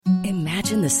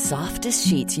Imagine the softest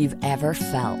sheets you've ever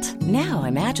felt. Now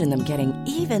imagine them getting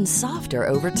even softer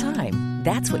over time.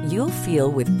 That's what you'll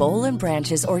feel with Boll &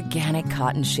 Branch's organic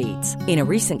cotton sheets. In a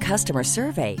recent customer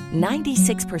survey,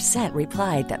 96%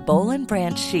 replied that Boll &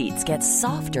 Branch sheets get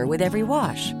softer with every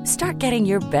wash. Start getting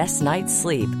your best night's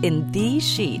sleep in these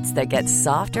sheets that get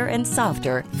softer and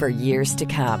softer for years to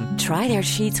come. Try their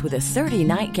sheets with a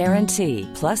 30-night guarantee.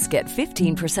 Plus, get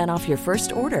 15% off your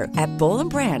first order at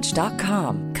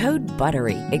bollandbranch.com. Code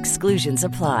BUTTERY. Exclusions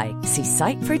apply. See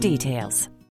site for details.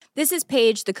 This is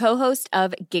Paige, the co-host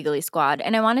of Giggly Squad,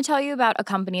 and I want to tell you about a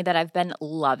company that I've been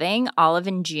loving, Olive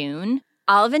 & June.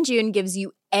 Olive & June gives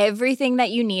you everything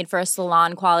that you need for a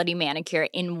salon-quality manicure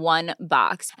in one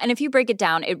box. And if you break it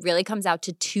down, it really comes out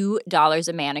to $2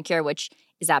 a manicure, which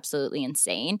is absolutely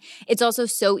insane. It's also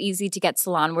so easy to get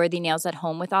salon-worthy nails at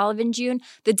home with Olive & June.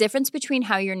 The difference between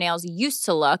how your nails used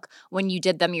to look when you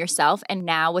did them yourself and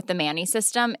now with the Mani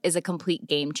system is a complete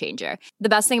game changer. The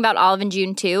best thing about Olive &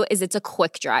 June, too, is it's a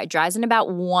quick dry. Dries in about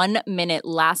 1 minute,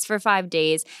 lasts for 5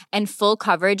 days, and full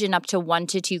coverage in up to 1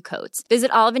 to 2 coats.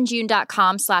 Visit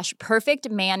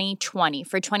oliveandjune.com/perfectmani20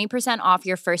 for 20% off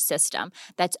your first system.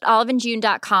 That's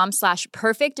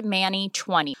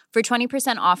oliveandjune.com/perfectmani20 for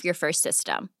 20% off your first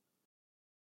system.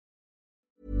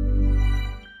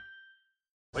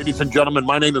 Ladies and gentlemen,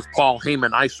 my name is Paul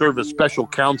Heyman. I serve as special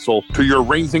counsel to your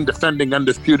reigning, defending,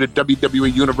 undisputed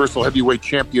WWE Universal Heavyweight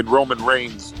Champion, Roman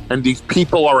Reigns. And these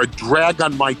people are a drag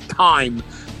on my time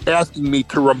asking me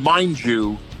to remind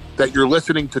you that you're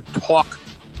listening to Talk.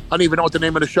 I don't even know what the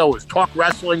name of the show is. Talk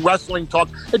Wrestling, Wrestling Talk.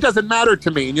 It doesn't matter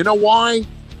to me. And you know why?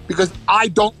 Because I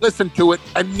don't listen to it,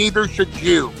 and neither should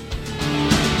you.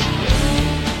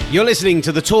 You're listening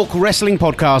to the Talk Wrestling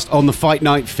podcast on the Fight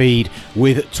Night feed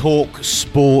with Talk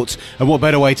Sport. And what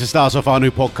better way to start off our new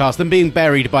podcast than being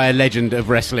buried by a legend of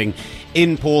wrestling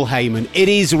in Paul Heyman. It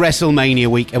is WrestleMania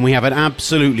week and we have an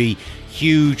absolutely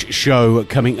huge show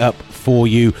coming up for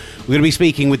you. We're going to be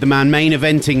speaking with the man main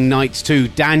eventing nights 2,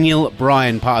 Daniel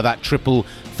Bryan, part of that triple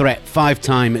threat,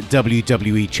 5-time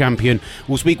WWE champion.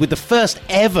 We'll speak with the first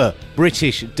ever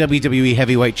British WWE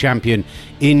heavyweight champion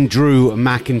in Drew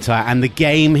McIntyre, and the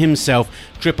game himself,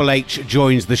 Triple H,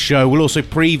 joins the show. We'll also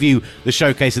preview the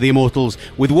Showcase of the Immortals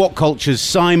with What Culture's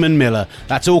Simon Miller.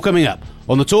 That's all coming up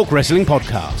on the Talk Wrestling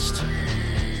podcast.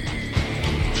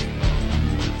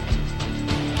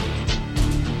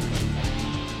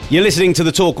 You're listening to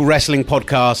the Talk Wrestling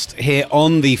podcast here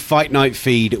on the Fight Night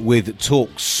feed with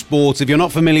Talk Sport. If you're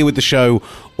not familiar with the show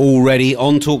already,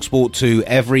 on Talk Sport 2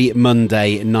 every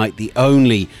Monday night, the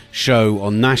only show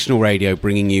on national radio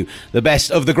bringing you the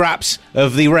best of the graps,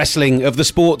 of the wrestling, of the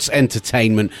sports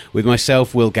entertainment, with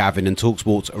myself, Will Gavin, and Talk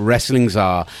Sport's wrestling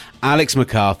czar, Alex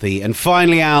McCarthy. And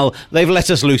finally, Al, they've let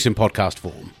us loose in podcast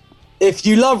form. If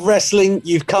you love wrestling,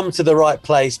 you've come to the right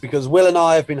place, because Will and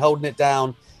I have been holding it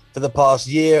down for the past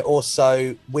year or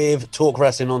so with Talk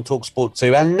Wrestling on TalkSport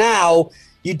 2. And now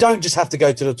you don't just have to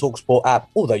go to the TalkSport app,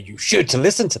 although you should, to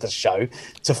listen to the show.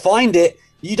 To find it,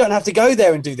 you don't have to go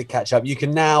there and do the catch-up. You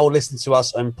can now listen to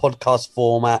us in podcast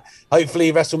format.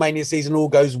 Hopefully WrestleMania season all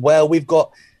goes well. We've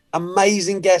got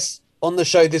amazing guests on the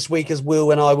show this week, as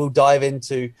Will and I will dive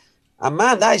into. And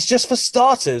man, that is just for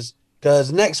starters,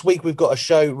 because next week we've got a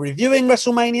show reviewing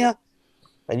WrestleMania,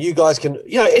 and you guys can,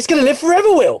 it's going to live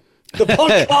forever, Will. The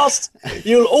podcast,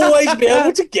 you'll always be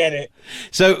able to get it.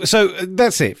 So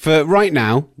that's it. For right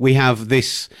now, we have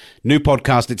this new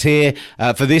podcast. It's here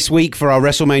for this week for our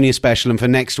WrestleMania special, and for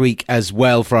next week as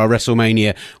well for our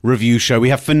WrestleMania review show. We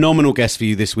have phenomenal guests for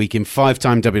you this week in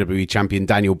 5-time WWE champion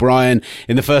Daniel Bryan,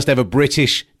 in the first ever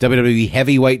British WWE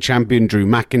heavyweight champion Drew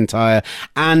McIntyre,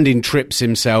 and in Trips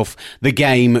himself, the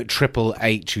game Triple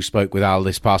H, who spoke with Al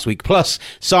this past week, plus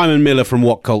Simon Miller from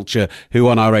What Culture, who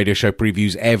on our radio show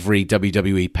previews every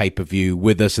WWE pay-per-view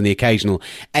with us, and the occasional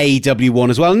AEW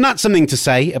one as well. And that's something to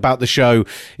say about the show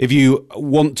if you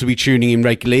want to be tuning in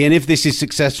regularly. And if this is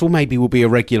successful, maybe we'll be a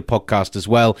regular podcast as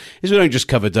well, as we don't just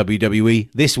cover WWE.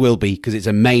 This will be, because it's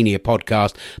a Mania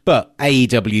podcast, but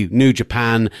AEW, New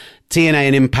Japan, TNA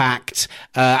and Impact,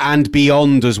 and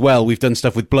beyond as well. We've done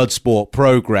stuff with Bloodsport,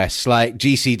 Progress, like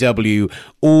GCW,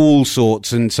 all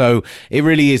sorts. And so it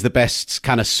really is the best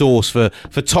kind of source for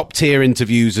top tier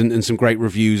interviews and some great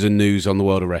reviews and news on the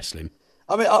world of wrestling.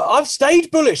 I mean, I've stayed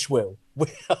bullish, Will.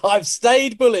 I've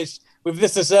stayed bullish with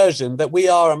this assertion that we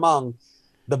are among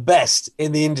the best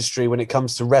in the industry when it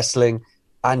comes to wrestling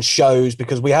and shows,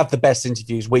 because we have the best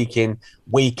interviews week in,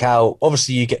 week out.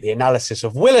 Obviously, you get the analysis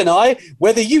of Will and I,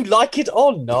 whether you like it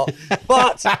or not,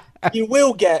 but you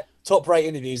will get top-rate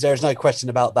interviews. There is no question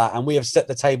about that. And we have set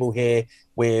the table here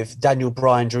with Daniel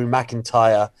Bryan, Drew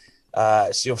McIntyre.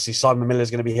 So obviously Simon Miller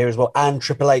is going to be here as well, and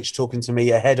Triple H talking to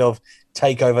me ahead of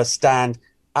Takeover Stand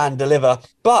and Deliver.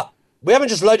 But we haven't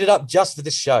just loaded up just for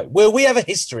this show. We have a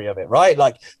history of it, right?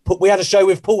 Like we had a show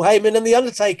with Paul Heyman and The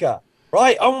Undertaker,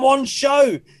 right? On one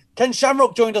show. Ken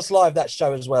Shamrock joined us live that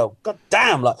show as well. God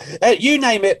damn, you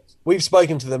name it, we've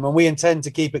spoken to them, and we intend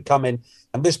to keep it coming.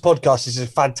 And this podcast is a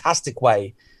fantastic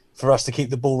way for us to keep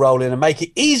the ball rolling and make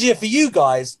it easier for you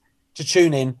guys to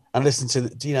tune in and listen to,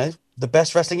 the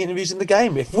best wrestling interviews in the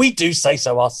game, if we do say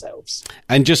so ourselves.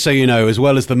 And just so you know, as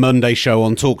well as the Monday show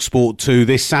on TalkSport 2,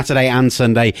 this Saturday and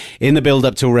Sunday in the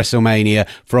build-up to WrestleMania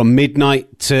from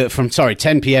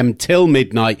 10 p.m. till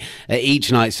midnight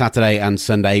each night, Saturday and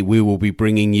Sunday, we will be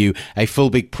bringing you a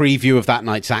full big preview of that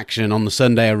night's action. On the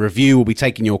Sunday, a review. We'll be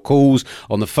taking your calls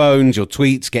on the phones, your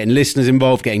tweets, getting listeners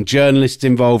involved, getting journalists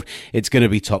involved. It's going to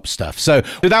be top stuff. So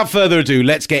without further ado,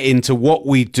 let's get into what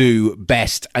we do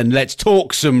best and let's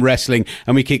talk some wrestling.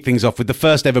 And we kick things off with the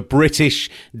first ever British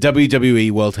WWE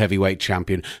World Heavyweight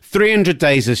Champion. 300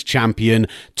 days as champion,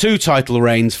 2 title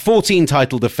reigns, 14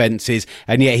 title defences,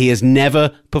 and yet he has never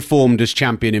performed as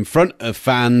champion in front of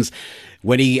fans.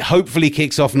 When he hopefully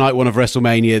kicks off night 1 of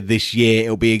WrestleMania this year,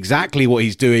 it'll be exactly what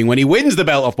he's doing when he wins the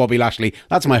belt off Bobby Lashley.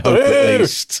 That's my hope, at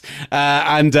least.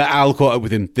 And Al caught up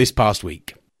with him this past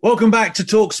week. Welcome back to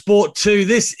Talk Sport 2.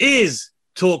 This is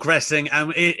Talk Wrestling,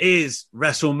 and it is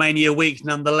WrestleMania week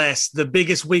nonetheless, the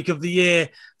biggest week of the year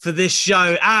for this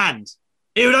show, and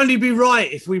it would only be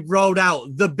right if we rolled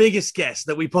out the biggest guest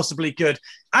that we possibly could,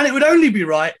 and it would only be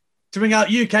right to bring out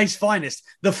UK's finest,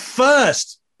 the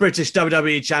first British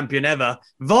WWE champion ever,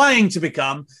 vying to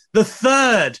become the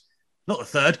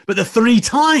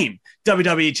 3-time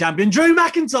WWE champion, Drew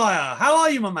McIntyre. How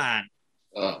are you, my man?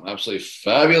 I'm absolutely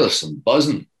fabulous. I'm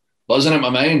buzzing at my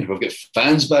mind. We've got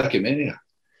fans back in Mania.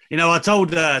 I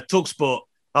told TalkSport,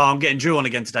 I'm getting Drew on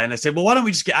again today. And they said, well, why don't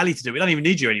we just get Ali to do it? We don't even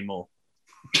need you anymore.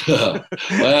 Well,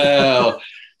 as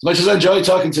much as I enjoy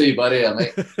talking to you, buddy, I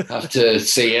might have to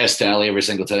say yes to Ali every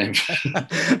single time.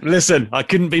 Listen, I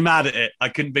couldn't be mad at it.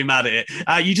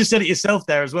 You just said it yourself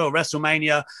there as well.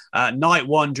 WrestleMania, night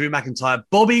 1, Drew McIntyre,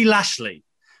 Bobby Lashley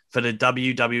for the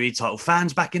WWE title.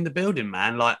 Fans back in the building,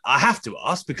 man. Like, I have to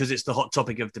ask because it's the hot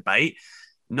topic of debate.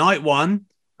 Night 1,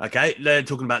 okay, they're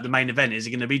talking about the main event. Is it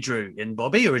going to be Drew and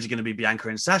Bobby, or is it going to be Bianca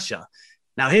and Sasha?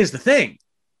 Now, here's the thing.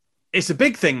 It's a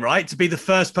big thing, right? To be the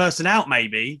first person out,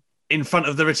 maybe, in front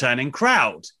of the returning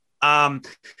crowd.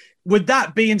 Would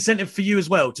that be incentive for you as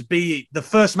well, to be the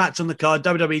first match on the card,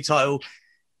 WWE title,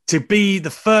 to be the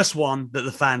first one that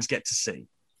the fans get to see?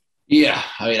 Yeah,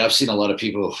 I mean, I've seen a lot of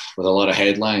people with a lot of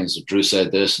headlines. Drew said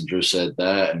this and Drew said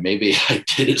that, and maybe I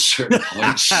did at certain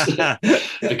points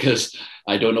because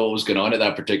I don't know what was going on at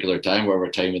that particular time, whatever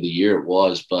time of the year it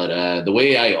was. But the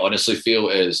way I honestly feel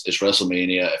is it's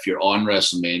WrestleMania. If you're on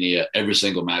WrestleMania, every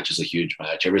single match is a huge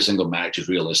match. Every single match is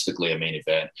realistically a main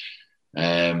event.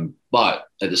 But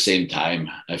at the same time,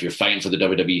 if you're fighting for the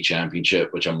WWE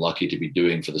Championship, which I'm lucky to be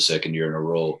doing for the second year in a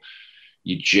row,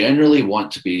 you generally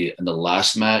want to be in the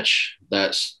last match.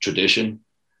 That's tradition,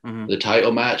 the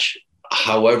title match.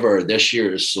 However, this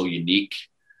year is so unique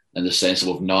in the sense of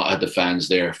we've not had the fans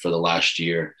there for the last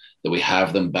year, that we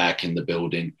have them back in the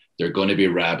building. They're going to be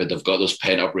rabid. They've got those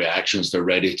pent-up reactions. They're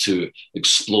ready to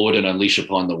explode and unleash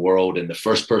upon the world. And the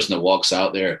first person that walks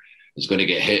out there is going to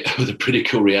get hit with a pretty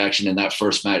cool reaction in that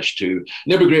first match too.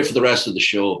 And it'll be great for the rest of the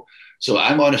show. So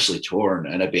I'm honestly torn,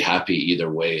 and I'd be happy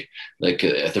either way. Like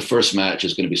the first match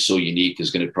is going to be so unique, is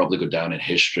going to probably go down in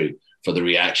history for the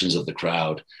reactions of the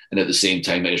crowd. And at the same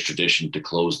time, it is tradition to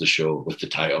close the show with the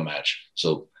title match.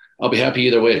 So I'll be happy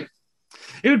either way.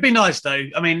 It would be nice though.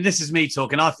 I mean, this is me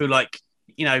talking. I feel like,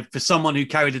 for someone who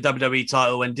carried the WWE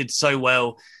title and did so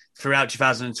well throughout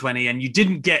 2020, and you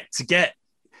didn't get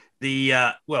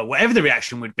the, whatever the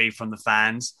reaction would be from the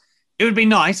fans, it would be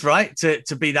nice, right?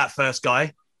 To be that first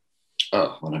guy.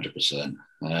 Oh, 100%.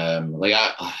 I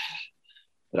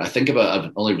think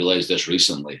I've only realized this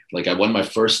recently. Like, I won my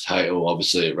first title,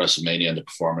 obviously, at WrestleMania in the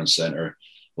Performance Center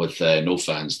with no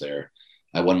fans there.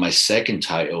 I won my second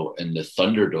title in the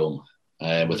Thunderdome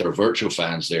with our virtual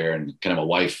fans there and kind of my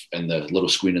wife and the little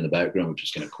screen in the background, which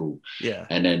is kind of cool. Yeah.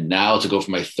 And then now to go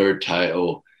for my third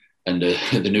title in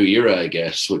the new era, I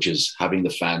guess, which is having the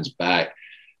fans back.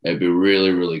 It'd be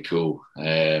really, really cool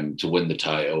to win the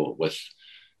title with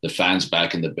the fans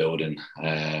back in the building,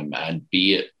 and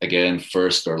be it again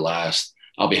first or last.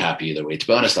 I'll be happy either way. To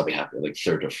be honest, I'll be happy like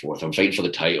third or fourth. I'm fighting for the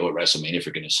title at WrestleMania,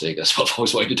 for goodness sake. That's what I've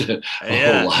always wanted to do my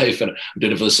whole life, and I'm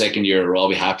doing it for the second year in a row. I'll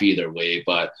be happy either way.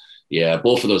 But yeah,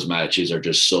 both of those matches are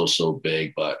just so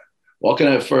big. But walking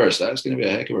out first, that's going to be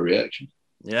a heck of a reaction.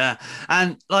 Yeah,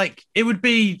 and like it would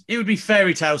be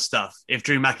fairy tale stuff if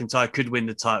Drew McIntyre could win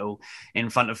the title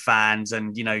in front of fans,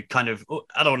 and kind of,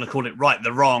 I don't want to call it right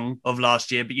the wrong of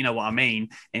last year, but you know what I mean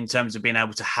in terms of being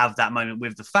able to have that moment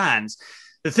with the fans.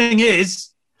 The thing is,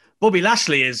 Bobby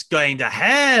Lashley is gained a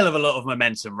hell of a lot of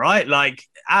momentum, right? Like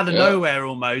out of nowhere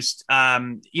almost.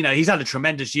 He's had a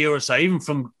tremendous year or so, even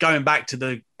from going back to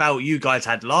the bout you guys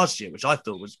had last year, which I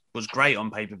thought was great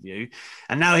on pay-per-view.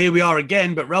 And now here we are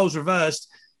again, but roles reversed.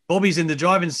 Bobby's in the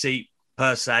driving seat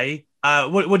per se.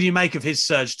 What do you make of his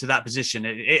surge to that position?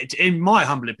 In my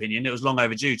humble opinion, it was long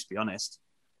overdue, to be honest.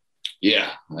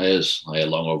 Yeah, it is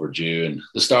long overdue. And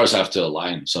the stars have to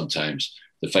align sometimes.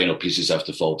 The final pieces have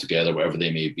to fall together, whatever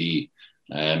they may be.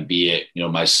 Be it,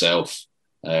 myself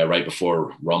right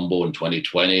before Rumble in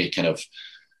 2020, kind of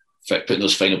putting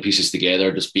those final pieces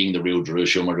together, just being the real Drew,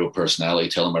 showing my real personality,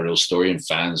 telling my real story, and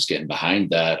fans getting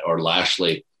behind that, or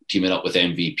Lashley teaming up with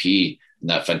MVP and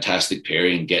that fantastic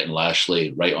pairing, getting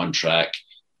Lashley right on track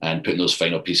and putting those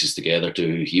final pieces together to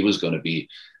who he was going to be.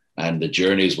 And the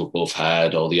journeys we've both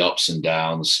had, all the ups and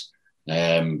downs,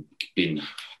 been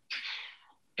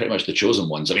pretty much the chosen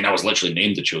ones. I mean, I was literally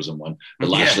named the chosen one, but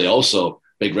Lashley also,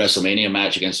 big WrestleMania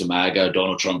match against Umaga,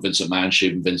 Donald Trump, Vince McMahon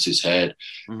shaving Vince's head,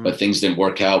 but things didn't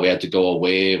work out. We had to go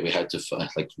away. We had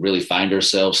to really find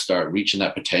ourselves, start reaching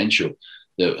that potential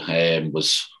that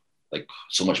was like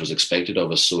so much was expected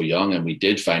of us so young. And we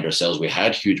did find ourselves, we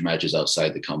had huge matches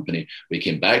outside the company. We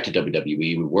came back to WWE,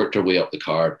 we worked our way up the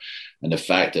card. And the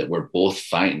fact that we're both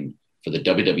fighting for the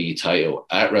WWE title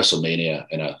at WrestleMania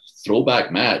in a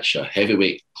throwback match, a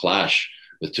heavyweight clash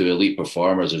with two elite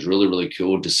performers is really, really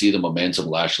cool. To see the momentum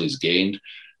Lashley's gained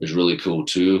is really cool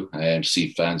too. And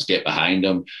see fans get behind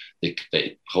him.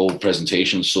 The whole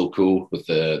presentation is so cool with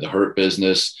the Hurt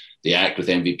Business, the act with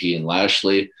MVP and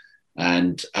Lashley.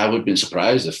 And I would have been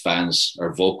surprised if fans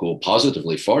are vocal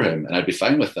positively for him. And I'd be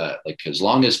fine with that. Like, as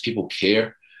long as people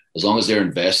care, as long as they're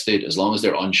invested, as long as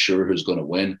they're unsure who's going to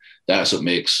win, that's what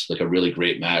makes like a really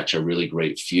great match, a really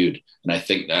great feud. And I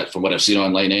think that from what I've seen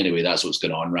online anyway, that's what's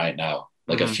going on right now.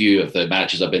 Like a few of the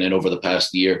matches I've been in over the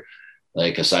past year,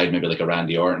 like aside maybe like a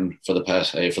Randy Orton for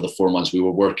the 4 months we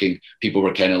were working, people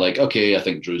were kind of like, okay, I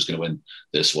think Drew's going to win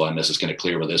this one. This is kind of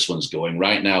clear where this one's going.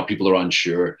 Right now, people are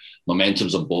unsure.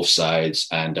 Momentum's on both sides.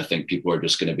 And I think people are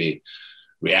just going to be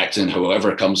reacting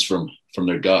however comes from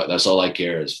their gut. That's all I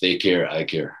care is. If they care, I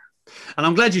care. And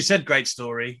I'm glad you said great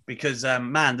story because,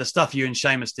 man, the stuff you and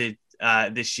Sheamus did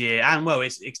this year, and well,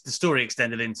 it's the story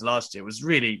extended into last year was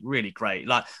really, really great.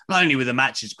 Like, not only were the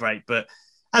matches great, but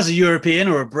as a European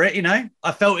or a Brit, I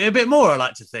felt it a bit more, I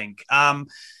like to think.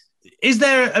 Is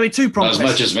there, two-pronged Not as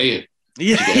much as me.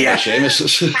 Yeah.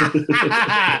 Sheamus.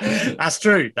 That's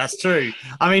true.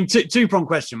 I mean, two-pronged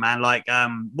question, man. Like,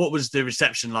 what was the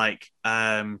reception like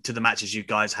to the matches you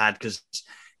guys had? Because,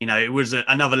 it was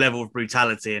another level of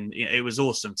brutality and it was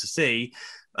awesome to see.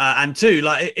 And two,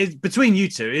 like between you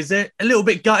two, is there a little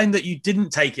bit gutting that you didn't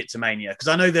take it to Mania? Because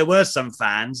I know there were some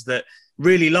fans that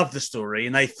really loved the story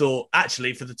and they thought,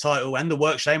 actually, for the title and the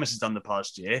work Sheamus has done the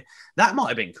past year, that might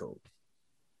have been cool.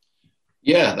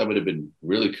 Yeah, that would have been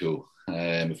really cool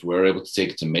if we were able to take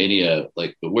it to Mania.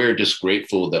 But we're just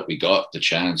grateful that we got the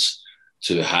chance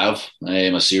to have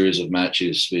a series of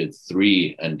matches. We had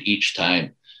 3, and each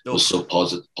time was so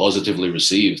positively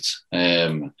received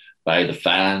by the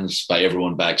fans, by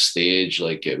everyone backstage.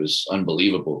 Like, it was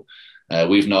unbelievable.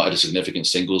 We've not had a significant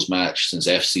singles match since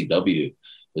FCW,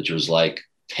 which was like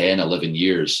 10, 11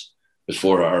 years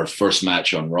before our first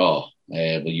match on Raw.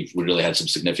 We really had some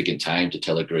significant time to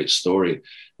tell a great story.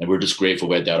 And we're just grateful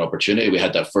we had that opportunity. We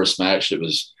had that first match that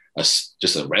was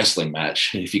just a wrestling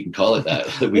match, if you can call it that.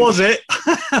 Was it?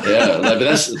 Yeah, but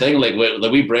that's the thing. Like,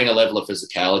 we bring a level of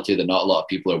physicality that not a lot of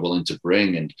people are willing to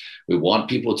bring, and we want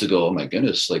people to go, "Oh my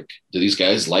goodness! Like, do these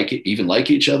guys even like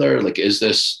each other? Like, is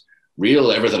this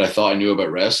real? Everything I thought I knew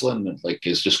about wrestling, like,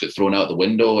 is just get thrown out the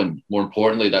window." And more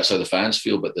importantly, that's how the fans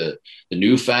feel. But the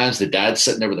new fans, the dads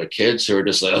sitting there with their kids who are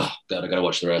just like, "Oh God, I gotta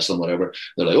watch the wrestling, whatever."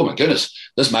 They're like, "Oh my goodness,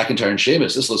 this McIntyre and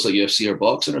Sheamus, this looks like UFC or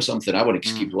boxing or something. I want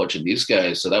to keep watching these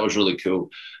guys." So that was really cool,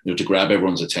 to grab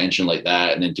everyone's attention like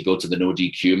that, and then to go to the no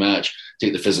DQ match,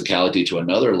 take the physicality to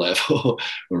another level.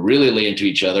 We really lay into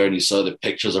each other, and you saw the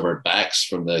pictures of our backs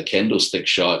from the kendo stick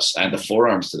shots and the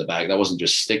forearms to the back. That wasn't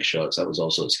just stick shots; that was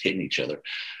also us hitting each other.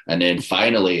 And then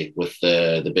finally, with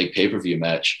the big pay-per-view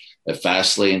match at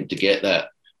Fastlane, to get that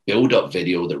build-up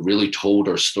video that really told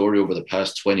our story over the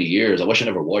past 20 years. I wish I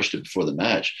never watched it before the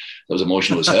match. That was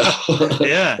emotional as hell.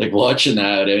 Yeah. Like, watching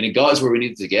that. I mean, it got us where we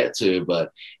needed to get to,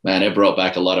 but man, it brought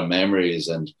back a lot of memories,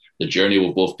 and the journey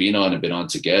we've both been on and been on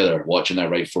together, watching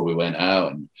that right before we went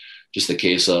out. And just a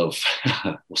case of,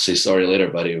 we'll say sorry later,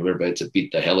 buddy. We're about to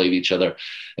beat the hell out of each other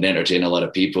and entertain a lot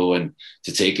of people. And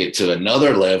to take it to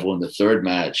another level in the third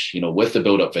match, with the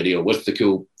build-up video, with the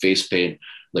cool face paint,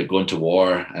 like going to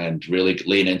war and really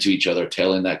laying into each other,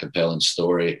 telling that compelling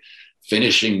story,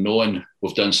 finishing knowing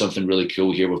we've done something really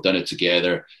cool here, we've done it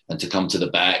together, and to come to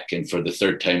the back and for the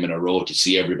third time in a row to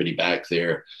see everybody back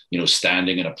there,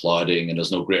 standing and applauding. And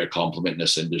there's no greater compliment in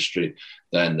this industry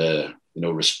than the,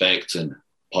 respect and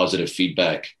positive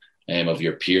feedback of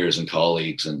your peers and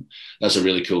colleagues. And that's a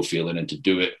really cool feeling. And to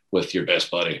do it with your best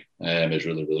buddy is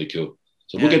really, really cool.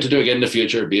 So we'll get to do it again in the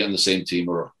future, be it on the same team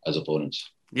or as opponents.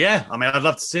 Yeah, I mean, I'd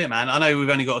love to see it, man. I know we've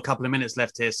only got a couple of minutes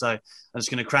left here, so I'm just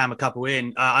going to cram a couple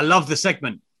in. I love the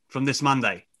segment from this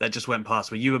Monday that just went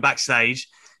past where you were backstage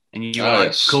and you were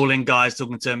calling guys,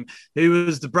 talking to them. Who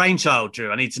was the brainchild,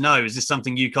 Drew? I need to know. Is this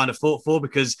something you kind of fought for?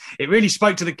 Because it really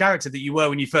spoke to the character that you were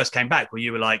when you first came back, where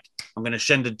you were like, I'm going to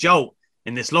send a jolt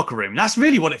in this locker room. That's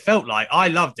really what it felt like. I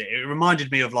loved it. It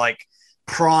reminded me of like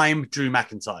prime Drew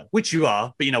McIntyre, which you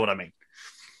are, but you know what I mean.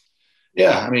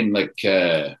 Yeah, I mean, like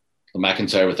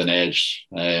McIntyre with an edge,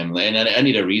 and I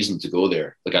need a reason to go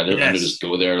there. Like I don't just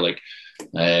go there. Like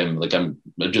I'm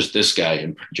just this guy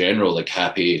in general. Like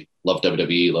happy, love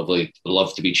WWE,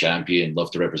 love to be champion,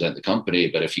 love to represent the company.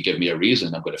 But if you give me a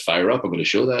reason, I'm going to fire up. I'm going to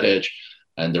show that edge.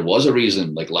 And there was a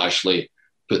reason. Like Lashley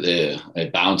put a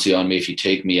bounty on me. If you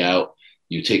take me out,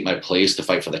 you take my place to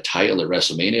fight for the title at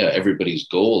WrestleMania. Everybody's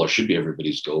goal, or should be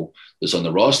everybody's goal, is on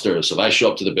the roster. So if I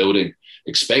show up to the building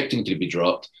expecting to be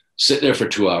dropped, sit there for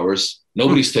 2 hours,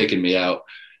 nobody's taking me out,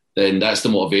 then that's the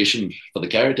motivation for the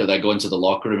character. That I go into the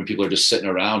locker room and people are just sitting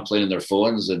around playing on their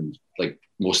phones, and like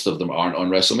most of them aren't on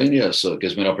WrestleMania. So it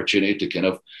gives me an opportunity to kind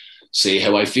of say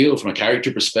how I feel from a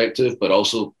character perspective, but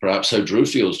also perhaps how Drew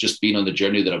feels just being on the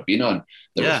journey that I've been on.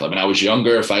 I mean, I was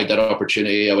younger. If I had that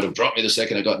opportunity, I would have dropped me the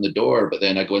second I got in the door, but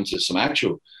then I go into some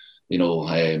actual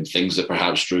things that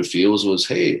perhaps Drew feels was,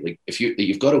 hey, like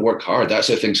you've got to work hard. That's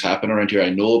how things happen around here. I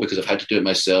know because I've had to do it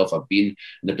myself. I've been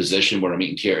in a position where I'm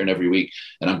eating catering every week,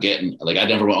 and I'm getting like, I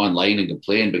never went online and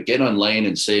complained, but getting online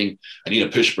and saying I need a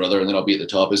push, brother, and then I'll be at the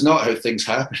top is not how things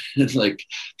happen. Like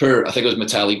I think it was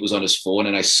Metalik was on his phone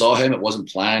and I saw him. It wasn't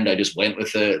planned. I just went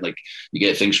with it. Like you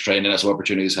get things trending. That's what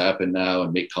opportunities happen now,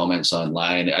 and make comments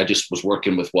online. I just was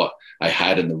working with what I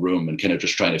had in the room and kind of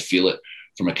just trying to feel it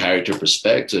from a character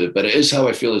perspective. But it is how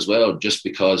I feel as well, just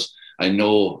because I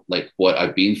know like what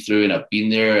I've been through and I've been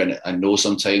there, and I know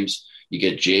sometimes you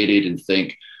get jaded and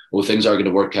think, oh, things are going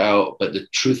to work out. But the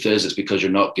truth is, it's because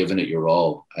you're not giving it your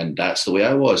all. And that's the way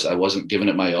I was. I wasn't giving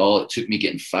it my all. It took me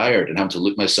getting fired and having to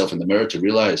look myself in the mirror to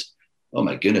realize, oh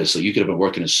my goodness, so you could have been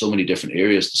working in so many different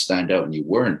areas to stand out and you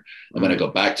weren't. And when I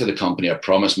got back to the company, I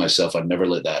promised myself I'd never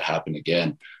let that happen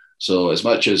again. So as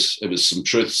much as it was some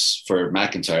truths for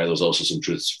McIntyre, there was also some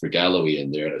truths for Galloway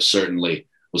in there. And it certainly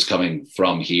was coming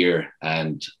from here.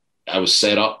 And I was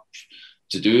set up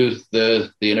to do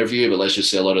the interview, but let's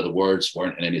just say a lot of the words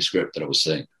weren't in any script that I was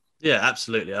saying. Yeah,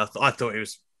 absolutely. I thought it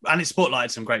was, and it spotlighted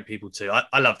some great people too.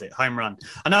 I loved it. Home run.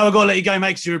 I know I've got to let you go, mate,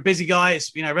 because you're a busy guy. It's,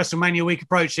 WrestleMania week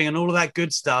approaching and all of that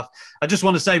good stuff. I just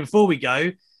want to say before we go,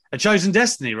 A Chosen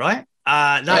Destiny, right?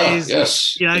 That is,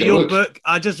 yes. Your book.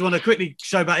 I just want to quickly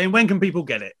show back in. When can people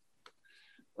get it?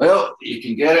 Well, you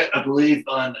can get it, I believe,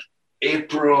 on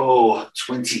April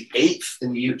 28th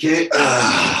in the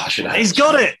UK. He's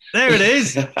got it. There it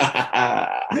is.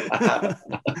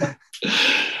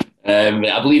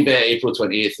 I believe April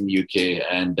 28th in the UK,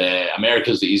 and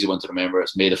America's the easy one to remember.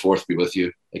 It's May the 4th be with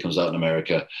you. It comes out in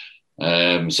America.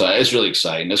 So it's really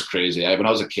exciting. It's crazy. When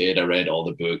I was a kid, I read all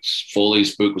the books.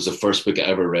 Foley's book was the first book I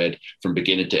ever read from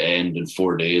beginning to end in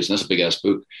 4 days. And that's a big ass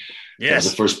book. Yes. That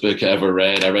was the first book I ever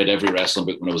read. I read every wrestling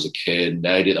book when I was a kid.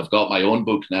 I've got my own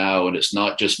book now, and it's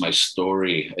not just my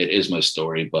story. It is my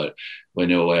story, but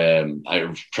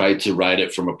I tried to write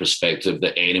it from a perspective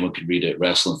that anyone could read it,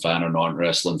 wrestling fan or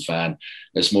non-wrestling fan.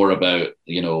 It's more about,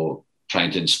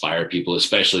 trying to inspire people,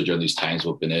 especially during these times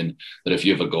we've been in, that if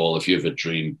you have a goal, if you have a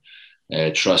dream,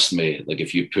 trust me, like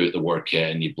if you put the work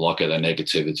in, you block out that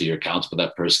negativity, you're accountable to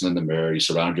that person in the mirror, you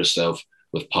surround yourself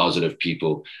with positive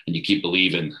people, and you keep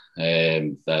believing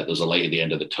that there's a light at the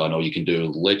end of the tunnel, you can do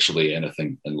literally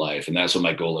anything in life. And that's what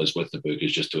my goal is with the book,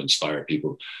 is just to inspire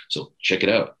people. So check it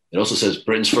out. It also says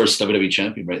Britain's first WWE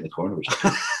champion right in the corner.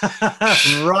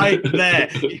 Right there.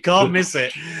 You can't miss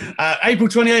it. April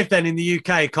 28th then in the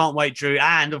UK. Can't wait, Drew.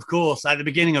 And of course, at the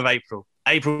beginning of April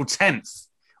 10th,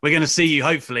 we're going to see you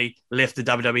hopefully lift the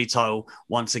WWE title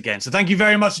once again. So thank you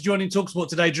very much for joining TalkSport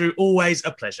today, Drew. Always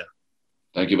a pleasure.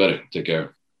 Thank you, buddy. Take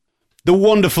care. The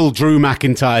wonderful Drew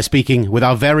McIntyre speaking with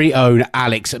our very own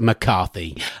Alex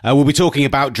McCarthy. We'll be talking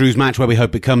about Drew's match, where we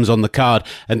hope it comes on the card,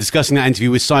 and discussing that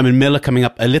interview with Simon Miller coming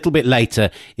up a little bit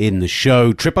later in the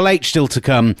show. Triple H still to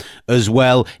come as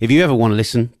well. If you ever want to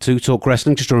listen to Talk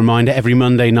Wrestling, just a reminder, every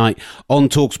Monday night on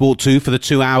TalkSport 2 for the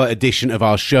 2-hour edition of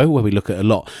our show, where we look at a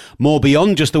lot more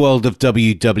beyond just the world of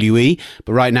WWE.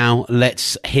 But right now,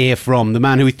 let's hear from the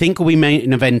man who we think will be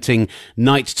main eventing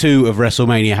Night 2 of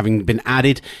WrestleMania, having been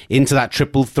added into that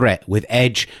triple threat with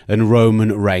Edge and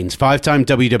Roman Reigns. 5-time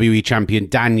WWE champion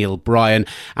Daniel Bryan.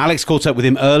 Alex caught up with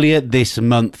him earlier this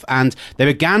month, and they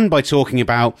began by talking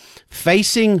about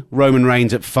facing Roman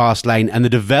Reigns at Fastlane and the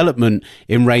development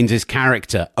in Reigns'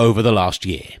 character over the last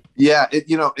year. Yeah,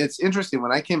 it's interesting.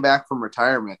 When I came back from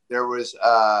retirement, there was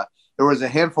a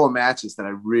handful of matches that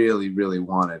I really, really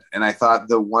wanted. And I thought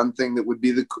the one thing that would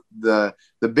be the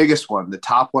biggest one, the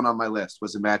top one on my list,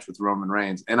 was a match with Roman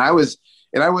Reigns. And I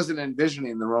wasn't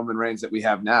envisioning the Roman Reigns that we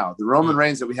have now. The Roman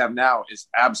Reigns that we have now is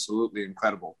absolutely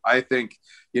incredible. I think,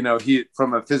 he,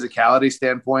 from a physicality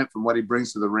standpoint, from what he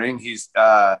brings to the ring, he's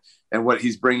and what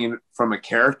he's bringing from a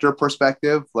character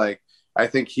perspective, like, I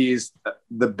think he's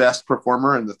the best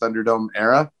performer in the Thunderdome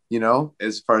era,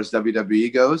 as far as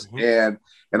WWE goes. Mm-hmm.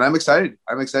 And I'm excited.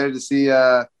 I'm excited to see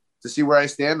where I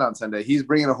stand on Sunday. He's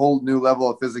bringing a whole new level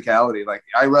of physicality. Like,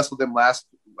 I wrestled him last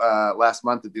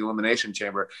month at the Elimination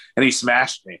Chamber, and he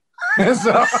smashed me.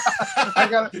 So I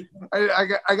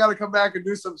gotta come back and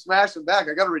do some smashing back.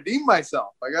 I gotta redeem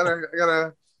myself. I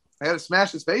gotta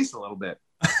smash his face a little bit.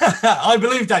 I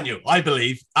believe, Daniel. I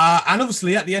believe. And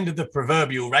obviously, at the end of the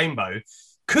proverbial rainbow,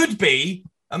 could be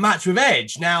a match with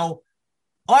Edge. Now,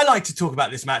 I like to talk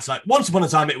about this match like, once upon a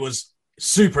time, it was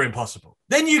super impossible.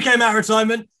 Then you came out of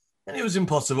retirement, and it was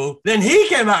impossible. Then he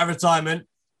came out of retirement,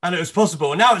 and it was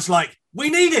possible. And now it's like,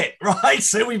 we need it, right?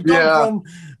 So we've gone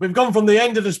from the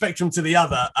end of the spectrum to the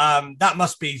other. That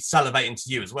must be salivating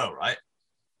to you as well, right?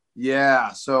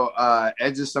 Yeah. So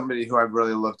Edge is somebody who I've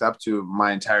really looked up to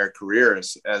my entire career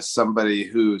as somebody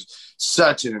who's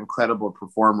such an incredible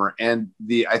performer. And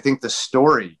I think the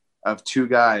story of two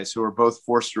guys who are both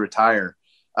forced to retire,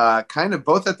 kind of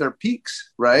both at their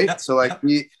peaks, right? Yep. So like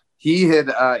he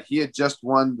had just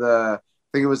won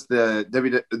I think it was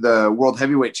the World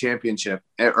Heavyweight Championship,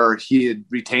 or he had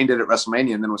retained it at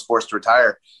WrestleMania and then was forced to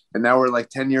retire. And now we're like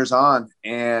 10 years on.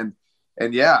 And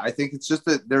yeah, I think it's just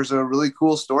that there's a really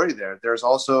cool story there. There's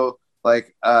also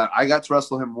like, I got to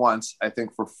wrestle him once, I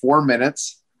think for 4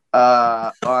 minutes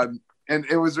and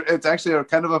it's actually a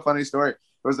kind of a funny story.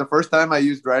 It was the first time I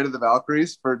used Ride of the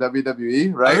Valkyries for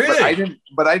WWE. Right. Oh, really?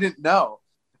 But I didn't know.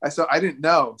 So I didn't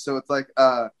know. So it's like,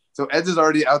 so Edge is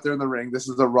already out there in the ring. This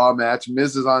is a Raw match.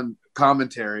 Miz is on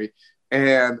commentary,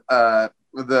 and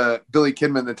the Billy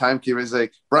Kidman, the timekeeper, is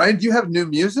like, "Brian, do you have new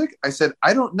music?" I said,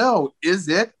 "I don't know. Is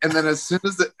it?" And then as soon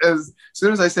as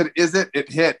I said, "Is it?"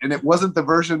 it hit, and it wasn't the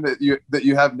version that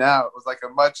you have now. It was like a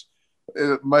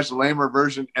much lamer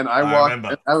version. And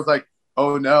I was like,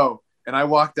 "Oh no!" And I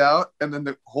walked out, and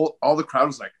then all the crowd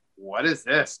was like, "What is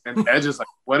this?" And Edge is like,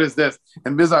 "What is this?"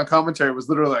 And Miz on commentary was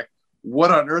literally like,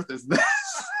 "What on earth is this?"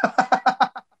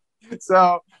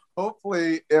 So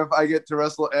hopefully if I get to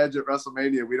wrestle Edge at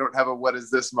WrestleMania, we don't have a "what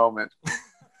is this" moment.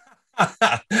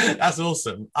 That's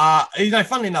awesome.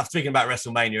 Funnily enough, speaking about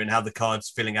WrestleMania and how the card's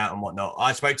filling out and whatnot,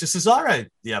 I spoke to Cesaro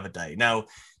the other day. Now,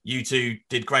 you two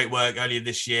did great work earlier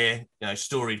this year,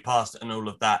 storied past and all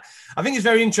of that. I think it's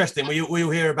very interesting. We'll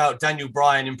hear about Daniel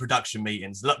Bryan in production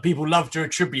meetings. People love to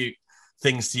attribute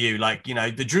things to you, like,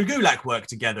 the Drew Gulak work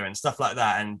together and stuff like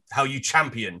that, and how you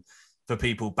champion for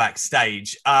people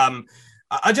backstage.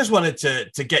 I just wanted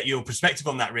to get your perspective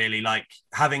on that, really, like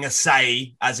having a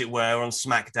say, as it were, on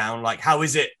SmackDown. Like, how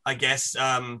is it, I guess,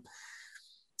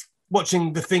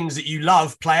 watching the things that you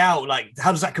love play out? Like,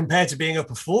 how does that compare to being a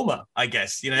performer, I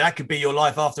guess? That could be your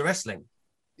life after wrestling.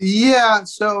 Yeah,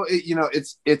 so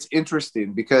it's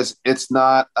interesting because it's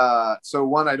not. So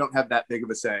one, I don't have that big of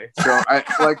a say. So I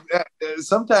like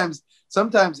sometimes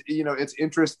it's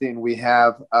interesting. We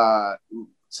have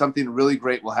something really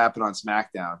great will happen on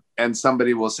SmackDown, and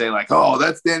somebody will say like, "Oh,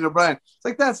 that's Daniel Bryan." It's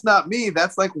like, that's not me.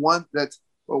 That's like one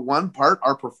part.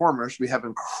 Our performers, we have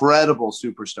incredible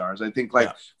superstars. I think,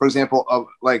 for example,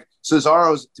 like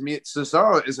Cesaro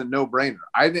is a no-brainer.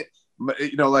 I didn't,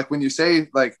 like when you say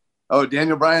like, "Oh,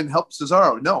 Daniel Bryan helped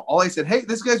Cesaro." No, all I said, "Hey,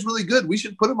 this guy's really good. We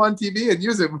should put him on TV and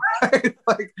use him." Right?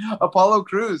 Like Apollo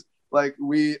Crews, I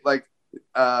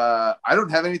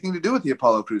don't have anything to do with the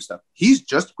Apollo Crews stuff. He's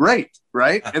just great,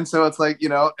 right? And so it's like,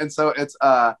 and so it's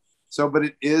but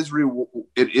it is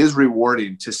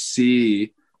rewarding to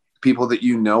see people that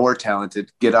are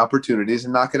talented get opportunities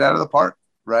and knock it out of the park,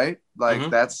 right? Like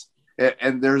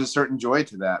and there's a certain joy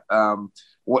to that.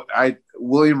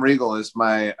 William Regal is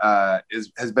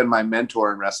has been my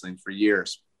mentor in wrestling for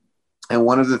years. And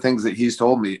one of the things that he's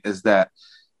told me is that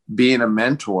being a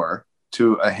mentor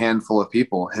to a handful of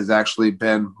people has actually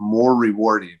been more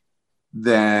rewarding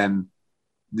than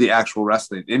the actual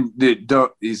wrestling. And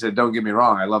he said, don't get me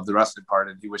wrong, I love the wrestling part,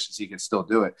 and he wishes he could still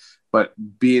do it. But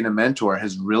being a mentor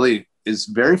is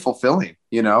very fulfilling,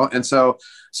 And so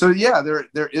yeah,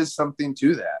 there is something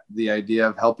to that, the idea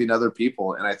of helping other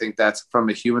people. And I think that's from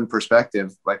a human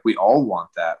perspective, like we all want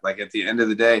that. Like at the end of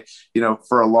the day,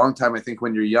 for a long time, I think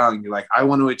when you're young, you're like, I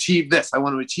want to achieve this. I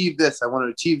want to achieve this. I want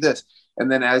to achieve this. And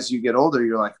then as you get older,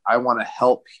 you're like, I want to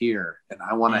help here and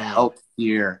I want to help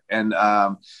here. And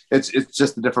it's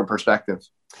just a different perspective.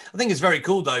 I think it's very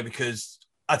cool though, because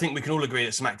I think we can all agree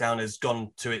that SmackDown has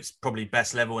gone to its probably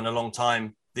best level in a long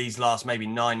time these last maybe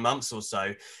 9 months or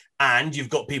so. And you've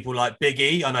got people like Big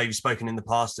E. I know you've spoken in the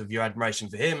past of your admiration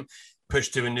for him,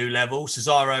 pushed to a new level.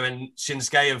 Cesaro and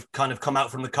Shinsuke have kind of come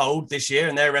out from the cold this year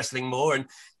and they're wrestling more. And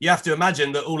you have to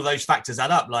imagine that all of those factors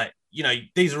add up. Like,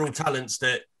 these are all talents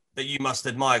that you must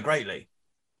admire greatly.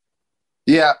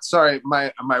 Yeah. Sorry.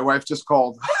 My wife just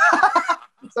called.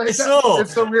 It's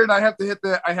so weird. I have to hit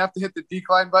the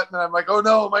decline button, and I'm like, oh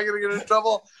no, am I going to get in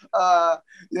trouble?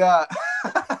 Yeah.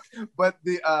 But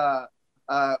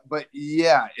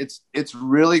yeah, it's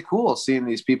really cool seeing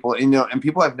these people, and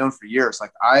people I've known for years.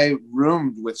 Like I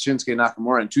roomed with Shinsuke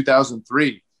Nakamura in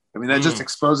 2003. I mean, that just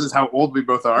exposes how old we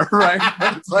both are, right?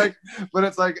 but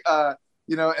it's like,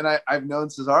 and I've known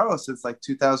Cesaro since like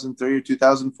 2003 or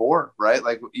 2004, right?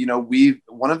 Like,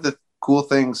 one of the cool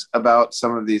things about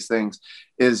some of these things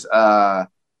is,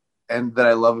 and that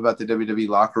I love about the WWE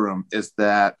locker room is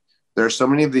that there are so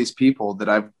many of these people that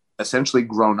I've essentially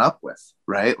grown up with,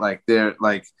 right? Like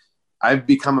I've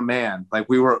become a man. Like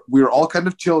we were all kind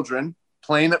of children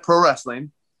playing at pro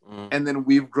wrestling. And then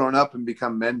we've grown up and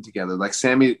become men together. Like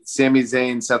Sami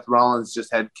Zayn, Seth Rollins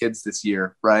just had kids this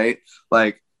year, right?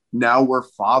 Like now we're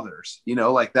fathers,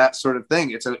 like that sort of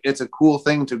thing. It's a cool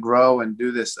thing to grow and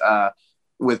do this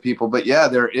with people. But yeah,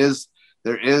 it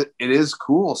is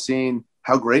cool seeing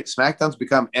how great SmackDown's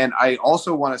become. And I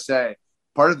also want to say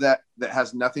part of that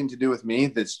has nothing to do with me.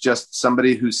 That's just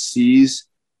somebody who sees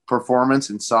performance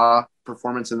and saw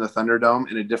performance in the Thunderdome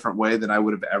in a different way than I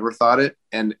would have ever thought it.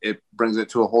 And it brings it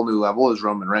to a whole new level is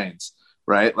Roman Reigns,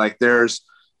 right? Like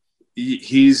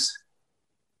he's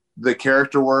the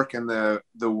character work and the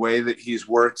way that he's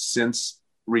worked since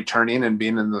returning and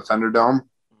being in the Thunderdome,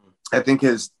 I think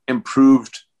has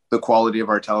improved the quality of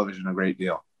our television a great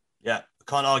deal. Yeah,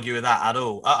 can't argue with that at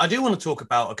all. I do want to talk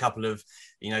about a couple of,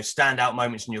 standout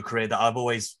moments in your career that I've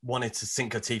always wanted to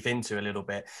sink our teeth into a little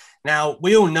bit. Now,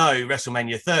 we all know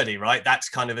WrestleMania 30, right? That's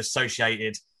kind of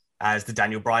associated as the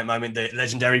Daniel Bryan moment, the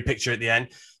legendary picture at the end.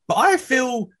 But I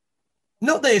feel,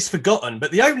 not that it's forgotten,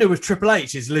 but the opener with Triple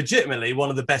H is legitimately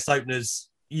one of the best openers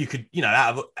you could,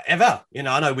 out of ever.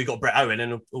 I know we got Bret Owen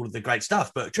and all of the great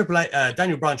stuff, but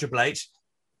Daniel Bryan, Triple H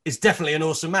is definitely an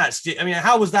awesome match. I mean,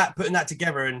 how was that, putting that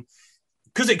together? And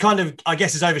because it kind of, I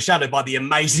guess, is overshadowed by the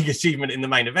amazing achievement in the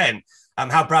main event.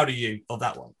 How proud are you of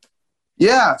that one?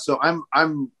 Yeah, so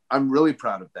I'm really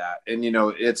proud of that. And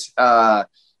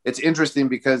it's interesting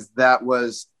because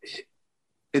when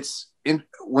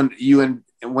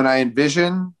I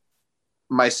envision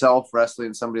myself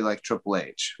wrestling somebody like Triple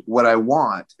H, what I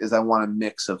want a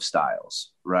mix of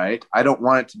styles, right? I don't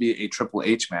want it to be a Triple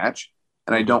H match,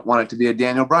 and I don't want it to be a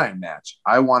Daniel Bryan match.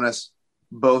 I want us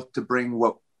both to bring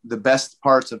the best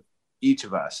parts of each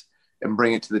of us and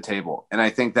bring it to the table. And I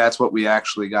think that's what we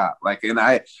actually got.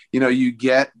 You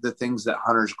get the things that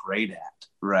Hunter's great at,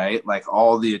 right? Like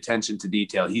all the attention to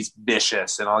detail. He's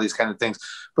vicious and all these kind of things.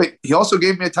 But he also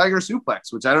gave me a tiger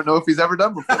suplex, which I don't know if he's ever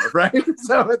done before, right?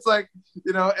 So it's like,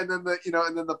 and then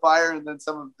the fire, and then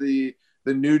some of the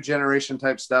new generation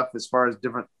type stuff as far as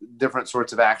different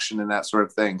sorts of action and that sort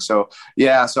of thing. So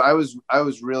yeah, so I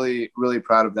was really, really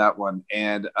proud of that one.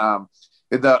 And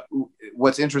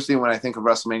what's interesting when I think of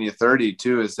WrestleMania 30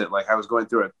 too is that like I was going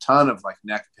through a ton of like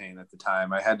neck pain at the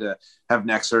time. I had to have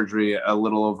neck surgery a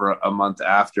little over a month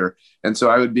after, and so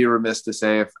I would be remiss to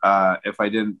say if I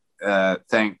didn't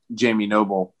thank Jamie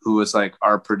Noble, who was like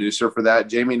our producer for that.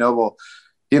 Jamie Noble,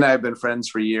 he and I have been friends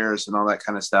for years and all that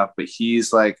kind of stuff, but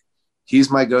he's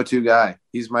my go-to guy.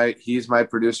 He's my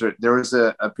producer. There was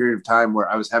a period of time where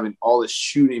I was having all this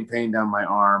shooting pain down my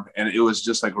arm, and it was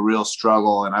just like a real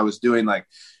struggle. And I was doing like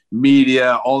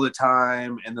media all the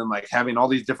time, and then like having all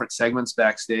these different segments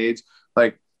backstage,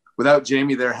 like without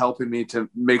Jamie there helping me to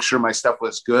make sure my stuff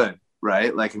was good,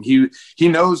 right? Like, and he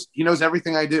knows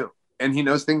everything I do, and he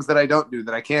knows things that I don't do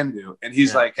that I can do. And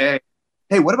he's like, hey,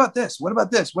 hey, what about this? What about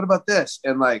this? What about this?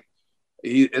 And like,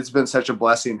 it's been such a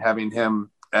blessing having him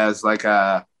as like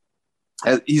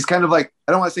he's kind of like,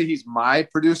 I don't want to say he's my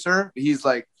producer. He's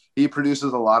like, he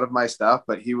produces a lot of my stuff,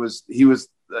 but he was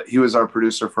our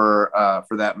producer for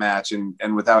that match.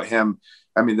 And without him,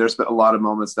 I mean, there's been a lot of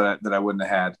moments that I wouldn't have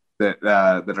had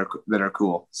that are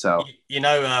cool. So,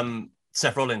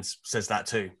 Seth Rollins says that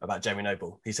too about Jamie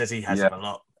Noble. He says he has him a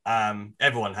lot.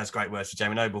 Everyone has great words for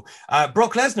Jamie Noble.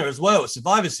 Brock Lesnar as well,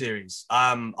 Survivor Series.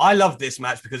 I loved this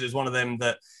match because it was one of them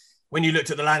that when you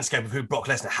looked at the landscape of who Brock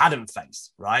Lesnar hadn't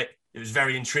faced, right? It was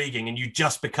very intriguing, and you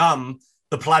just become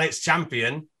the planet's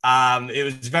champion. It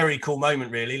was a very cool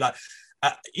moment, really. Like,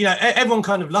 everyone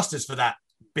kind of lusters for that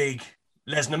big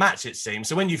Lesnar match, it seems.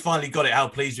 So when you finally got it, how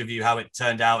pleased with you, how it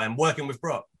turned out, and working with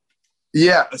Brock?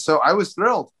 Yeah, so I was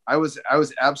thrilled. I was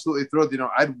absolutely thrilled.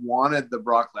 I'd wanted the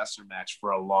Brock Lesnar match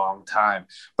for a long time,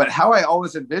 but how I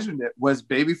always envisioned it was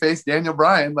babyface Daniel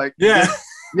Bryan, like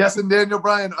yes, and Daniel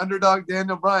Bryan, underdog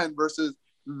Daniel Bryan versus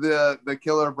the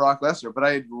killer Brock Lesnar. But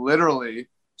I had literally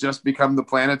just become the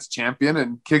planet's champion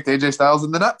and kicked AJ Styles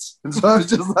in the nuts, and so I was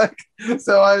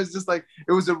just like,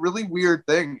 it was a really weird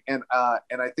thing, and I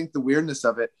think the weirdness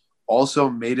of it also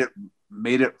made it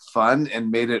fun and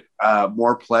made it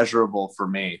more pleasurable for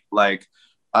me.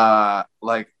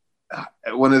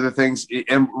 One of the things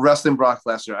in wrestling Brock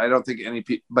Lesnar, I don't think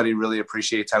anybody really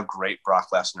appreciates how great Brock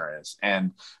Lesnar is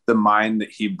and the mind that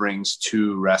he brings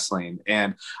to wrestling.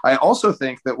 And I also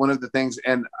think that one of the things,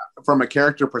 and from a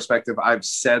character perspective, I've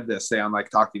said this, say on like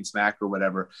Talking Smack or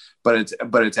whatever, but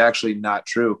it's actually not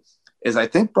true, is I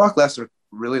think Brock Lesnar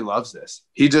really loves this.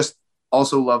 He just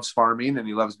also loves farming, and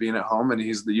he loves being at home, and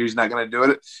he's not going to do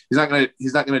it. He's not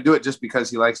going to do it just because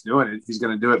he likes doing it. He's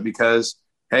going to do it because,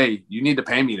 hey, you need to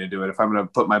pay me to do it if I'm going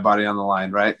to put my body on the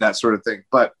line, right? That sort of thing.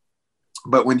 But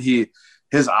when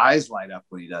his eyes light up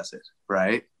when he does it,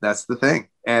 right? That's the thing.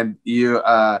 And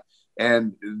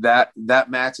and that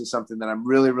match is something that I'm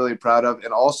really, really proud of.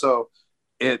 And also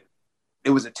it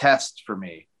was a test for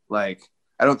me. Like,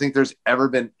 I don't think there's ever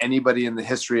been anybody in the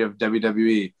history of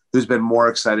WWE who's been more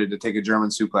excited to take a German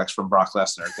suplex from Brock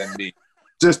Lesnar than me.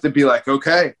 Just to be like,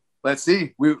 okay, let's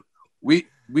see. We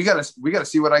gotta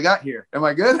see what I got here. Am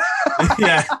I good?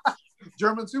 Yeah.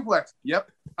 German suplex. Yep,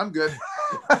 I'm good.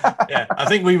 Yeah, I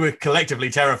think we were collectively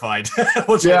terrified.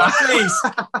 Like,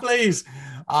 please.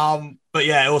 But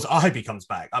yeah, also, I hope he comes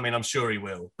back. I mean, I'm sure he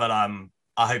will, but I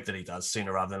hope that he does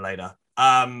sooner rather than later.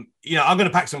 I'm going to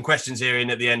pack some questions here in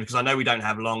at the end because I know we don't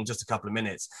have long, just a couple of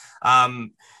minutes.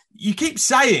 You keep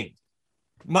saying,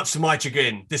 much to my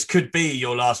chagrin, this could be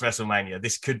your last WrestleMania.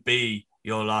 This could be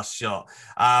your last shot.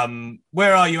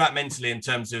 Where are you at mentally in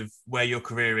terms of where your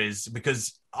career is?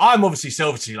 Because I'm obviously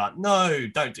selfishly like, no,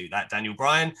 don't do that, Daniel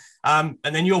Bryan. And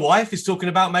then your wife is talking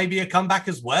about maybe a comeback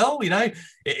as well.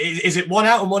 Is it one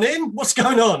out and one in? What's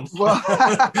going on?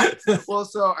 Well,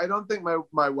 so I don't think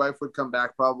my wife would come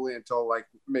back probably until like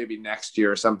maybe next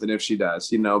year or something if she does,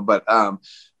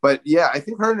 but yeah, I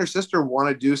think her and her sister want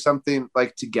to do something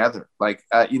like together. Like,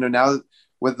 now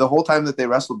with the whole time that they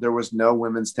wrestled, there was no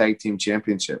women's tag team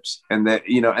championships, and that,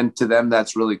 and to them,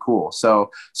 that's really cool.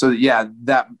 So yeah,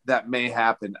 that may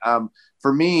happen.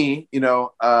 For me,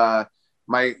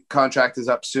 my contract is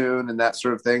up soon and that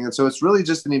sort of thing. And so it's really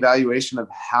just an evaluation of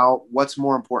what's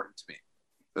more important to me,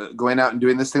 going out and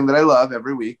doing this thing that I love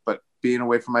every week, but being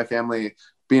away from my family,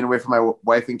 being away from my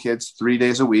wife and kids 3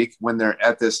 days a week when they're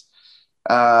at this,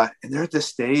 and they're at this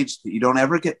stage that you don't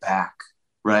ever get back.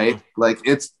 Right. Mm-hmm. Like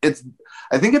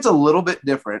I think it's a little bit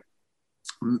different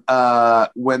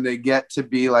when they get to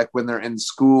be like when they're in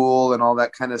school and all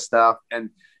that kind of stuff. And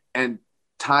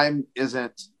time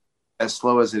isn't as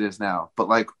slow as it is now, but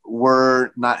like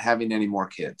we're not having any more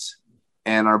kids,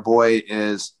 and our boy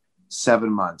is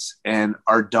 7 months, and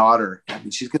our daughter, I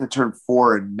mean, she's going to turn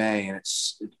 4 in May, and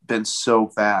it's been so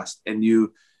fast. And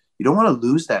you don't want to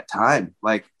lose that time.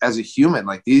 Like as a human,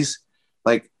 like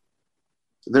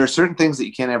there are certain things that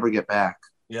you can't ever get back.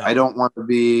 Yeah. I don't want to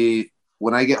be,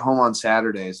 when I get home on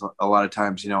Saturdays, a lot of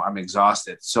times, I'm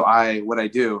exhausted. So what I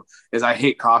do is I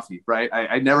hate coffee, right?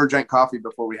 I never drank coffee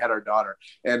before we had our daughter.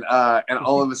 And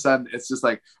all of a sudden it's just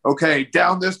like, okay,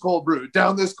 down this cold brew.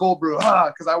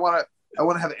 Cause I want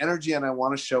to have energy and I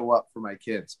want to show up for my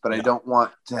kids, but I don't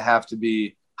want to have to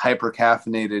be hyper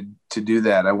caffeinated to do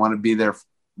that. I want to be there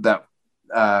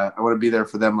I want to be there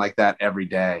for them like that every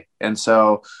day. And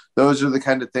so those are the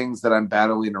kind of things that I'm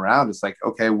battling around. It's like,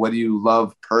 okay, what do you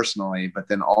love personally? But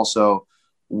then also,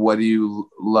 what do you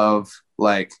love?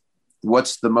 Like,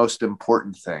 what's the most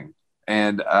important thing?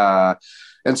 And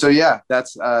so, yeah,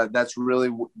 that's really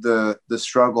the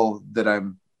struggle that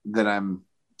I'm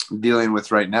dealing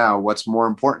with right now, what's more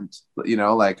important,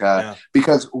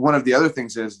 because one of the other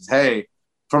things is, hey,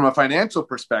 from a financial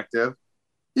perspective,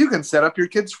 you can set up your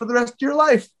kids for the rest of your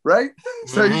life, right?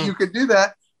 So you could do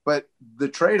that, but the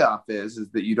trade-off is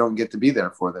that you don't get to be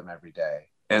there for them every day.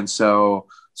 And so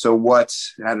I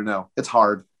don't know, it's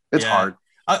hard. It's hard.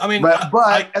 I mean,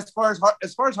 as far as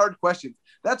hard questions,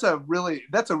 that's a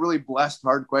really blessed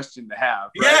hard question to have.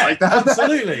 Right? Yeah,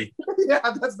 absolutely.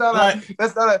 That's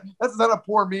not a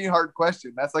poor me hard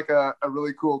question. That's like a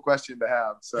really cool question to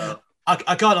have. So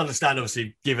I can't understand,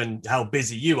 obviously, given how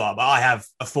busy you are, but I have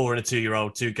a 4 and a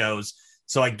 2-year-old, 2 girls,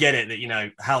 so I get it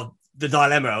that how the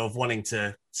dilemma of wanting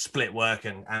to split work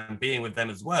and being with them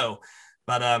as well.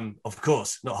 But of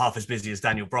course, not half as busy as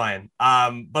Daniel Bryan.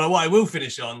 But what I will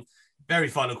finish on. Very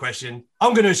final question.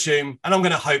 I'm going to assume and I'm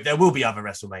going to hope there will be other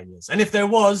WrestleManias. And if there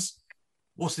was,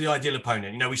 what's the ideal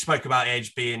opponent? We spoke about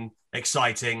Edge being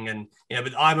exciting and,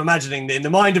 but I'm imagining that in the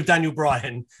mind of Daniel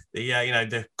Bryan,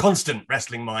 the constant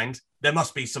wrestling mind, there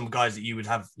must be some guys that you would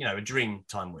have, a dream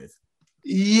time with.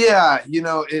 Yeah.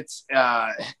 It's, it's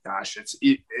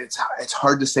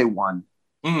hard to say one,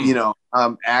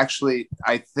 actually,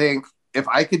 I think if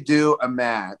I could do a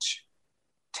match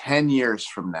 10 years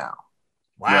from now,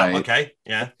 wow. Right. Okay.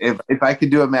 Yeah. If I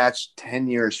could do a match 10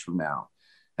 years from now,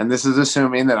 and this is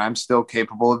assuming that I'm still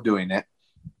capable of doing it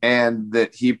and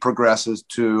that he progresses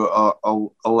to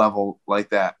a level like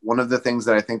that. One of the things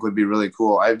that I think would be really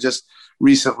cool. I've just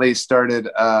recently started,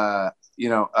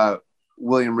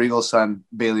 William Regal's son,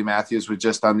 Bailey Matthews, was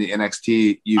just on the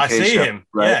NXT UK I see show, him.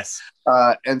 Right? Yes.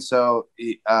 And so,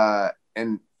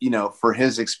 for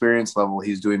his experience level,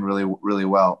 he's doing really, really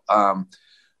well.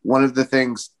 One of the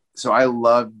things, so I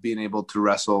loved being able to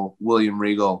wrestle William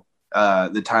Regal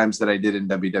the times that I did in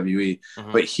WWE,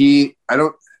 but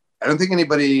I don't think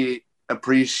anybody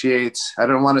appreciates. I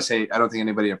don't want to say I don't think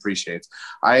anybody appreciates.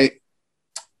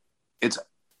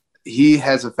 He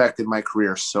has affected my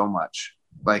career so much,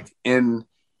 like in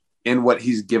what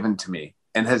he's given to me,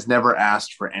 and has never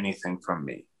asked for anything from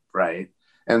me, right?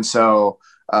 And so,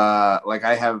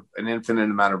 I have an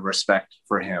infinite amount of respect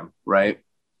for him, right?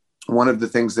 One of the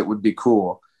things that would be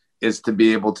cool is to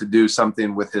be able to do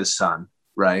something with his son,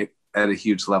 right? At a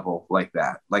huge level like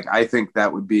that. I think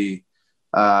that would be,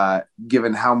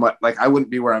 given how much, I wouldn't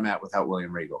be where I'm at without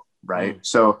William Regal, right?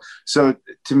 So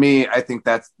to me, I think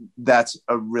that's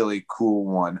a really cool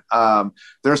one.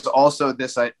 There's also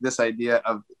this idea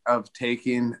of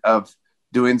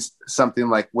doing something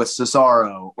like with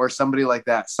Cesaro or somebody like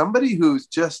that, somebody who's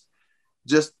just,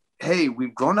 hey,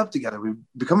 we've grown up together, we've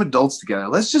become adults together.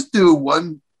 Let's just do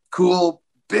one cool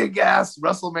big ass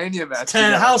WrestleMania match.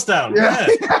 Tear the house down. Yeah.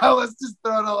 Let's just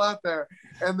throw it all out there.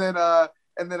 And then I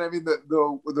mean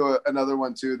the another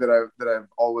one too that I've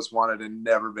always wanted and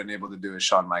never been able to do is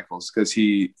Shawn Michaels, because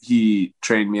he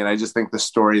trained me, and I just think the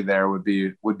story there would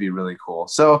be really cool.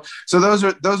 So those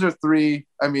are three.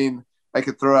 I mean, I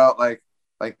could throw out like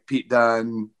Pete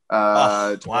Dunne,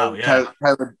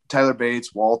 Tyler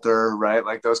Bates, Walter, right?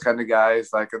 Like those kind of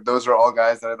guys. Like those are all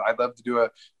guys that I'd love to do a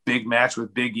big match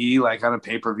with Big E, like on a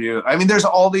pay-per-view. I mean, there's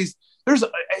all these. You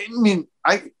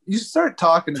start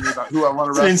talking to me about who I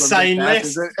want to wrestle. Insane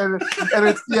list. And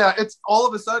it's all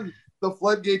of a sudden the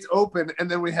floodgates open, and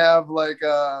then we have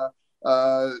too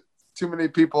many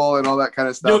people and all that kind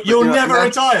of stuff. You'll never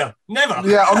retire. Never.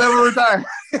 Yeah, I'll never retire.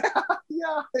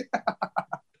 Yeah.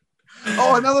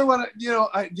 Oh, another one. Who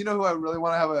I really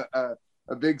want to have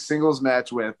a big singles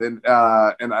match with, and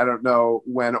I don't know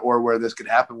when or where this could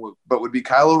happen, but would be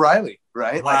Kyle O'Reilly,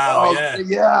 right? Wow.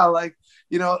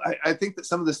 I think that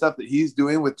some of the stuff that he's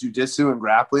doing with jiu-jitsu and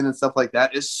grappling and stuff like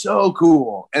that is so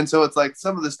cool. And so it's like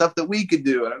some of the stuff that we could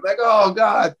do. And I'm like, oh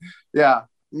God. Yeah.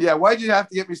 Yeah. Why'd you have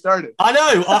to get me started? I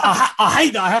know. I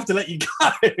hate that I have to let you go.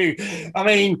 I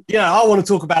mean, I want to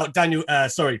talk about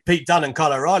Pete Dunne and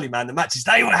Kyle O'Reilly, man. The matches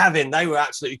they were having, they were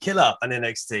absolutely killer on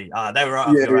NXT. They were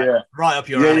right up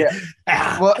your alley.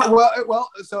 Yeah. Well.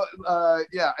 So, I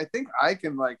think I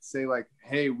can say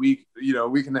hey, we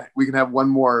can have one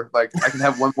more, I can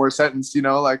have one more sentence,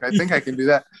 I think I can do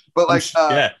that. But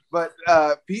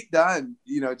Pete Dunne,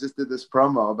 just did this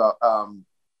promo about,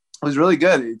 it was really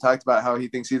good. He talked about how he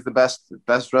thinks he's the best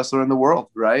wrestler in the world,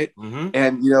 right? Mm-hmm.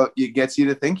 And it gets you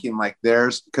to thinking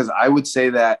because I would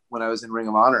say that when I was in Ring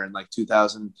of Honor in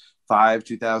 2005,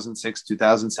 2006,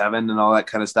 2007, and all that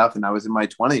kind of stuff, and I was in my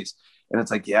 20s, and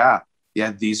it's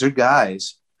these are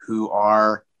guys who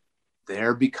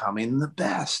they're becoming the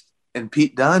best. And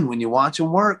Pete Dunne, when you watch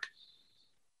him work,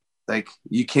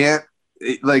 you can't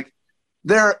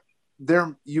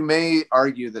you may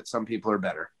argue that some people are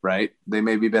better, right? They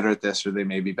may be better at this or they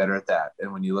may be better at that.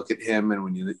 And when you look at him and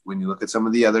when you look at some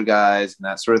of the other guys and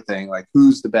that sort of thing, like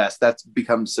who's the best, that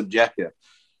becomes subjective.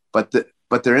 But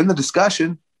they're in the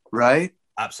discussion, right?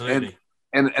 Absolutely.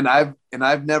 And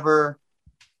I've never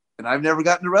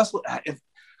gotten to wrestle.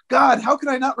 God, how can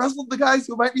I not wrestle the guys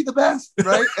who might be the best,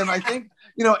 right? And I think,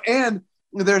 and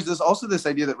there's this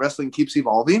idea that wrestling keeps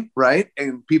evolving, right?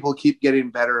 And people keep getting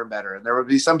better and better. And there would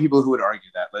be some people who would argue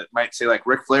that might say like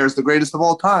Ric Flair is the greatest of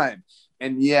all time.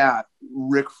 And yeah,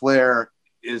 Ric Flair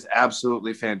is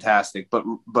absolutely fantastic, but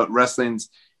wrestling's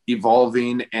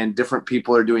evolving and different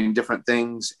people are doing different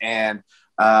things. And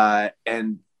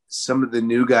some of the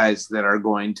new guys that are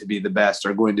going to be the best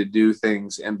are going to do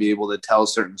things and be able to tell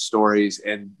certain stories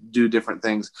and do different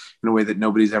things in a way that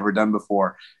nobody's ever done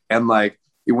before. And like,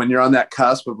 when you're on that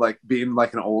cusp of like being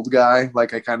like an old guy,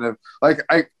 like I kind of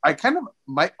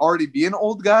might already be an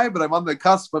old guy, but I'm on the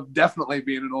cusp of definitely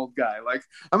being an old guy. Like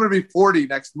I'm going to be 40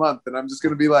 next month and I'm just going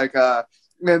to be like, and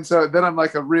so then I'm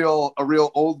like a real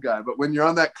old guy. But when you're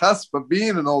on that cusp of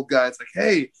being an old guy, it's like,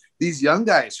 hey, these young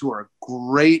guys who are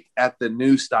great at the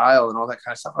new style and all that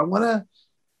kind of stuff, I want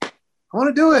to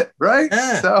do it. Right.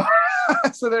 Yeah.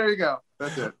 So there you go.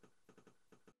 That's it.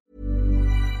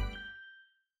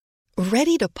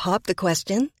 Ready to pop the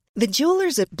question? The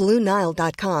jewelers at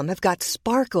BlueNile.com have got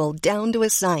sparkle down to a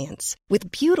science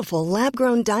with beautiful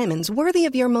lab-grown diamonds worthy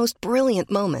of your most brilliant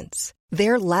moments.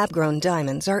 Their lab-grown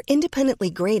diamonds are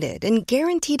independently graded and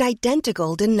guaranteed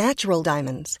identical to natural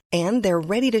diamonds, and they're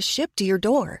ready to ship to your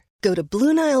door. Go to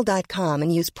BlueNile.com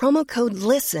and use promo code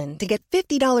LISTEN to get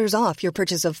 $50 off your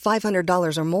purchase of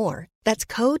 $500 or more. That's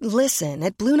code LISTEN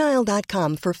at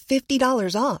BlueNile.com for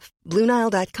 $50 off.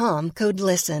 BlueNile.com, code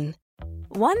LISTEN.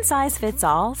 One size fits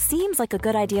all seems like a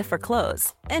good idea for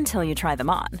clothes until you try them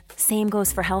on. Same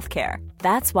goes for healthcare.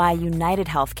 That's why United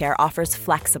Healthcare offers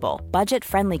flexible,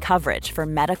 budget-friendly coverage for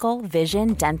medical,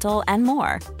 vision, dental, and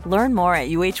more. Learn more at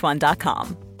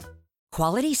UH1.com.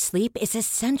 Quality sleep is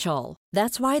essential.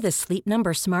 That's why the Sleep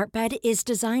Number Smart Bed is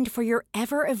designed for your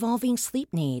ever-evolving sleep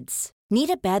needs. Need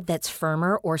a bed that's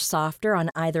firmer or softer on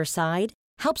either side?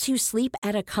 Helps you sleep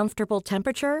at a comfortable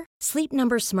temperature? Sleep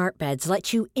Number Smart Beds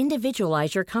let you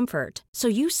individualize your comfort, so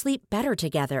you sleep better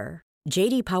together.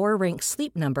 J.D. Power ranks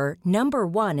Sleep Number number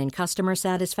 1 in customer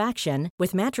satisfaction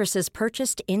with mattresses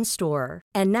purchased in-store.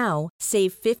 And now,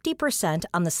 save 50%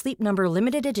 on the Sleep Number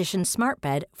Limited Edition Smart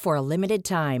Bed for a limited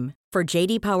time. For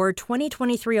J.D. Power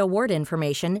 2023 award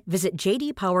information, visit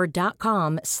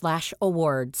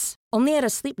jdpower.com/awards. Only at a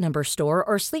Sleep Number store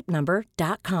or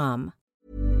sleepnumber.com.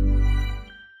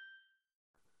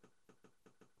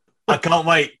 I can't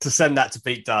wait to send that to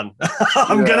Pete Dunne.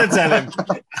 I'm going to tell him.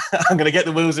 I'm going to get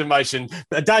the wheels in motion.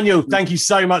 Daniel, thank you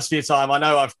so much for your time. I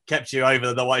know I've kept you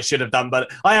over than what I should have done, but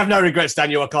I have no regrets,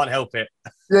 Daniel. I can't help it.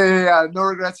 Yeah. No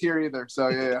regrets here either. So,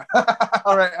 yeah.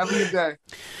 All right. Have a good day.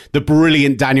 The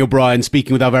brilliant Daniel Bryan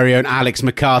speaking with our very own Alex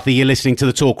McCarthy. You're listening to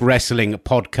the Talk Wrestling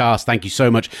podcast. Thank you so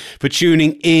much for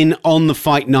tuning in on the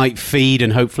Fight Night feed.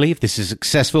 And hopefully, if this is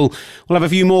successful, we'll have a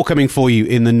few more coming for you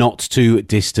in the not too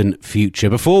distant future.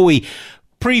 Before we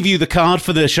preview the card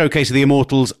for the Showcase of the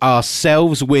Immortals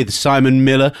ourselves with Simon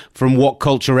Miller from What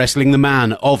Culture Wrestling, the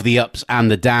man of the ups and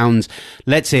the downs,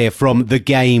 let's hear from the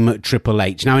Game Triple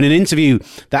H. Now, in an interview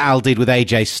that Al did with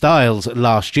AJ Styles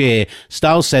last year,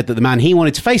 Styles said that the man he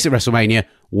wanted to face at WrestleMania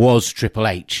was Triple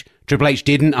H. Triple H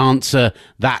didn't answer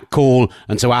that call,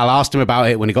 and so Al asked him about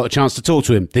it when he got a chance to talk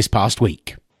to him this past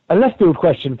week. A left field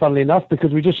question, funnily enough,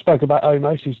 because we just spoke about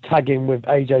Omos, who's tagging with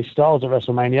AJ Styles at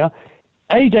WrestleMania.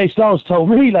 AJ Styles told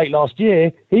me late last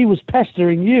year he was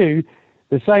pestering you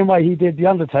the same way he did The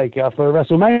Undertaker for a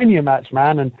WrestleMania match,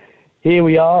 man. And here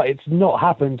we are. It's not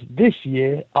happened this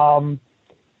year.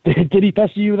 Did he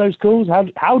pester you with those calls?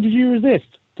 How did you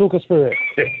resist? Talk us through it.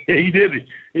 He did.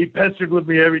 He pestered with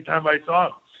me every time I saw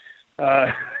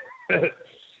him.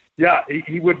 Yeah,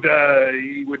 he would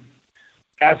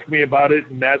ask me about it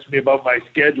and ask me about my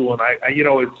schedule. And I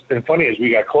it's funny as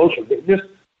we got closer.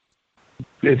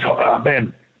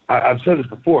 Man, I've said this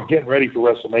before, getting ready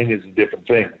for WrestleMania is a different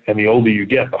thing. And the older you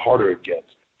get, the harder it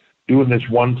gets. Doing this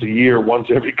once a year,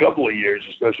 once every couple of years,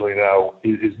 especially now,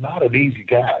 is not an easy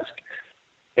task.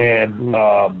 And,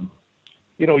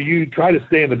 you try to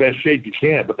stay in the best shape you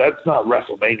can, but that's not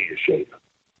WrestleMania shape.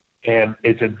 And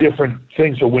it's a different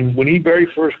thing. So when he very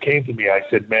first came to me, I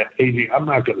said, man, AJ, I'm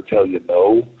not going to tell you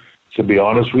no. To be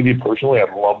honest with you, personally,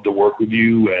 I'd love to work with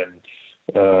you. And,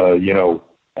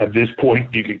 at this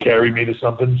point, you could carry me to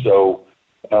something. So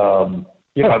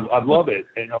Yeah, I love it.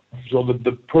 And so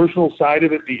the personal side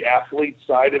of it, the athlete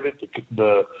side of it,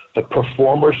 the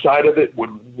performer side of it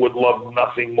would love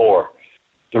nothing more.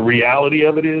 The reality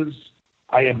of it is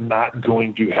I am not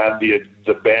going to have the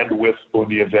bandwidth or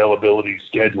the availability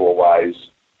schedule-wise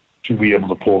to be able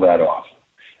to pull that off.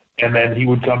 And then he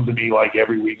would come to me like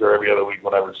every week or every other week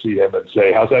when I would see him and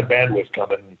say, how's that bandwidth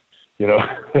coming? You know,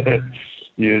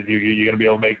 you're going to be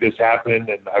able to make this happen?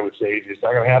 And I would say, it's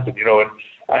not going to happen, you know, and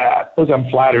I'm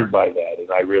flattered by that, and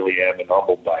I really am, and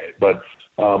humbled by it. But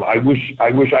I wish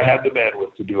I had the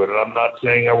bandwidth to do it, and I'm not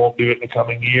saying I won't do it in the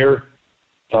coming year.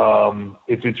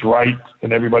 If it's right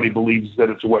and everybody believes that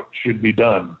it's what should be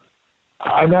done.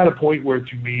 I'm at a point where,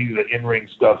 to me, the in-ring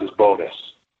stuff is bonus.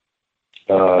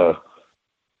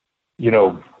 You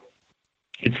know,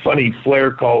 it's funny,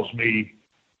 Flair calls me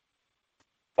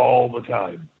all the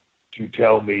time to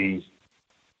tell me,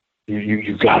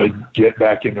 you've got to get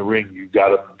back in the ring. You've got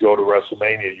to go to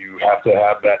WrestleMania. You have to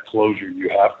have that closure. You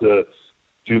have to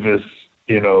do this,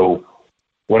 you know,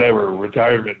 whatever,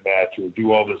 retirement match or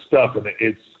do all this stuff. And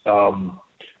it's,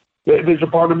 there's a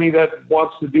part of me that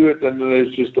wants to do it, and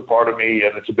there's just a part of me,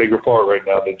 and it's a bigger part right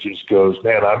now, that just goes,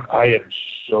 man, I am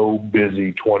so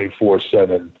busy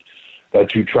 24/7 that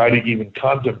to try to even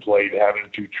contemplate having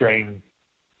to train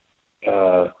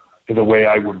in the way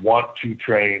I would want to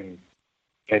train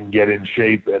and get in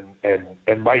shape.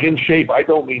 And by in shape, I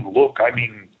don't mean look, I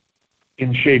mean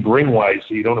in shape ring-wise,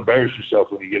 so you don't embarrass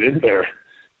yourself when you get in there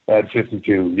at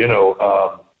 52. You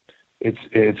know,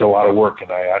 it's a lot of work,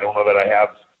 and I don't know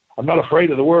that I'm not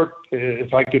afraid of the work.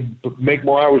 If I could make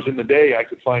more hours in the day, I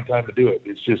could find time to do it.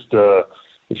 It's just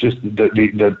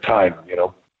the time, you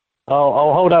know.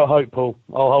 I'll hold out hope, Paul.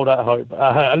 I'll hold out hope.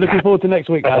 I'm looking forward to next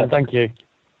week, Alan. Thank you.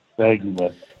 Thank you,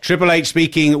 man. Triple H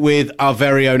speaking with our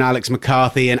very own Alex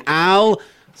McCarthy. And Al,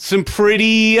 some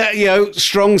pretty,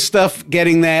 strong stuff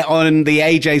getting there on the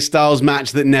AJ Styles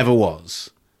match that never was.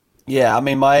 Yeah, I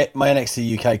mean, my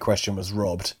NXT UK question was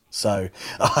robbed. So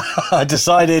I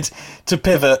decided to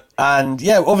pivot. And,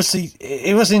 yeah, obviously,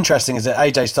 it was interesting is that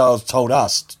AJ Styles told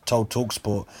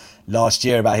TalkSport last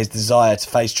year about his desire to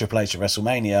face Triple H at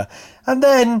WrestleMania. And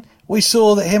then we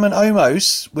saw that him and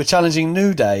Omos were challenging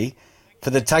New Day for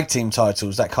the tag team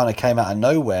titles. That kind of came out of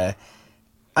nowhere.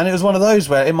 And it was one of those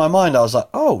where, in my mind, I was like,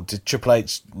 oh, did Triple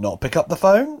H not pick up the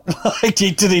phone?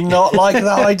 Did he not like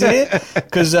that idea?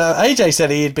 Because AJ said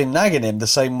he had been nagging him the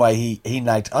same way he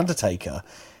nagged Undertaker.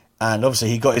 And obviously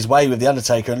he got his way with The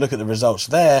Undertaker, and look at the results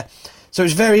there. So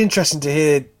it's very interesting to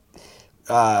hear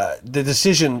the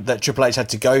decision that Triple H had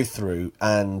to go through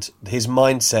and his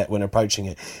mindset when approaching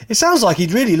it. It sounds like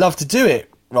he'd really love to do it,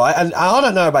 right? And I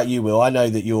don't know about you, Will. I know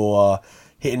that you're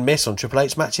hit and miss on Triple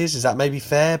H matches. Is that maybe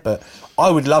fair? But I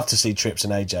would love to see Trips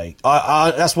and AJ.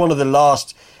 That's one of the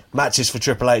last matches for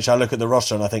Triple H. I look at the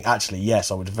roster and I think, actually, yes,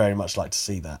 I would very much like to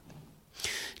see that.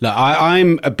 Look,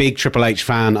 I'm a big Triple H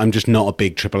fan. I'm just not a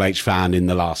big Triple H fan in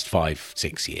the last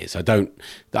 5-6 years.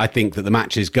 I think that the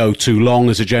matches go too long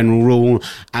as a general rule.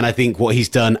 And I think what he's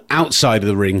done outside of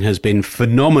the ring has been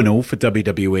phenomenal for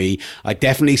WWE. I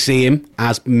definitely see him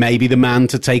as maybe the man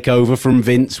to take over from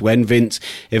Vince when Vince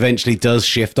eventually does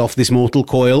shift off this mortal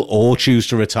coil or choose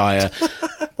to retire.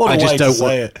 I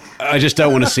just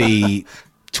don't want to see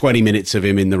 20 minutes of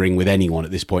him in the ring with anyone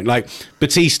at this point. Like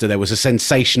Batista, there was a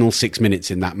sensational 6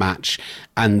 minutes in that match,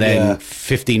 and then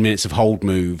 15 minutes of hold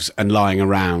moves and lying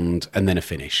around, and then a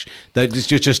finish. That's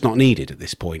just not needed at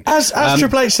this point. As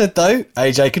Triple H said, though,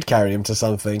 AJ could carry him to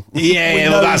something. Yeah,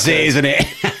 well, that's it, isn't it?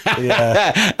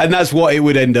 Yeah. And that's what it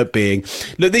would end up being.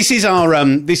 Look, this is our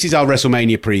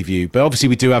WrestleMania preview, but obviously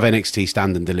we do have NXT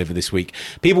Stand and Deliver this week.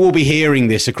 People will be hearing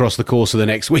this across the course of the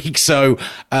next week, so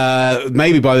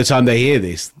maybe by the time they hear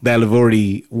this, they'll have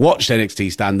already watched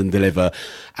NXT Stand and Deliver.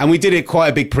 And we did quite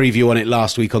a big preview on it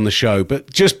last week on the show,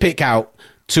 but just pick out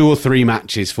 2 or 3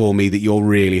 matches for me that you're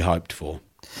really hyped for.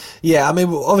 Yeah, I mean,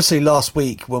 obviously last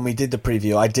week when we did the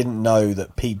preview, I didn't know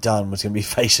that Pete Dunne was going to be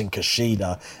facing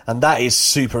Kushida, and that is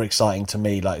super exciting to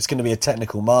me. Like, it's going to be a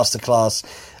technical masterclass.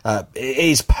 It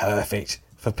is perfect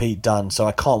for Pete Dunne, so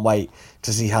I can't wait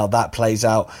to see how that plays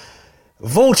out.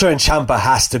 Walter and Ciampa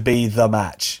has to be the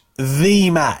match. The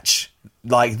match.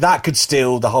 Like, that could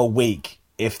steal the whole week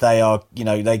if they are,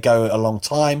 they go a long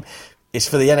time. It's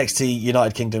for the NXT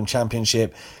United Kingdom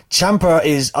Championship. Ciampa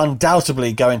is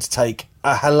undoubtedly going to take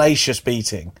a hellacious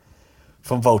beating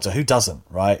from Walter. Who doesn't,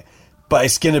 right? But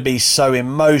it's going to be so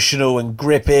emotional and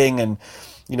gripping. And,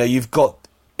 you've got,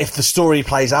 if the story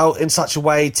plays out in such a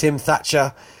way, Tim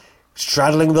Thatcher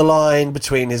straddling the line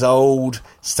between his old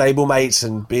stablemates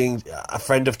and being a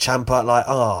friend of Ciampa.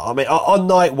 On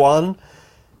night one,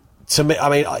 to me, I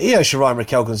mean, Io Shirai and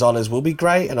Raquel Gonzalez will be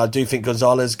great, and I do think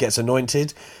Gonzalez gets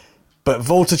anointed. But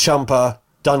Volta Ciampa,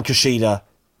 Dun Kushida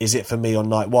is it for me on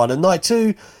night one. And night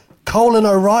two, Cole and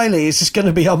O'Reilly is just going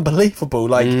to be unbelievable.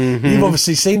 Like, you've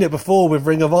obviously seen it before with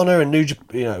Ring of Honor and New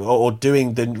Japan, or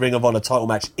doing the Ring of Honor title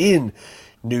match in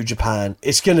New Japan.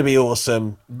 It's going to be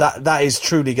awesome. That is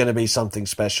truly going to be something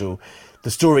special.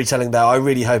 The storytelling there, I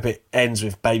really hope it ends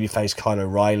with babyface Kyle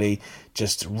O'Reilly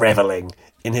just reveling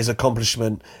in his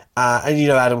accomplishment. And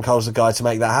Adam Cole's the guy to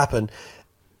make that happen.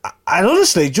 And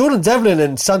honestly, Jordan Devlin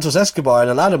and Santos Escobar in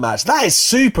a ladder match, that is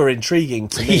super intriguing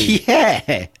to me.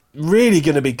 Yeah. Really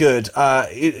going to be good.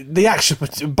 The action,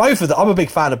 both of them, I'm a big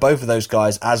fan of both of those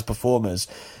guys as performers.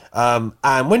 And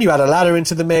when you add a ladder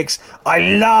into the mix, I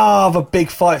love a big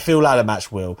fight feel ladder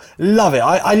match, Will. Love it.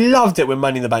 I loved it when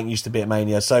Money in the Bank used to be at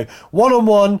Mania. So,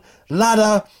 one-on-one,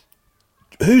 ladder,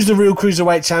 who's the real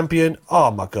Cruiserweight champion?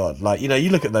 Oh, my God. You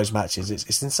look at those matches,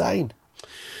 it's insane.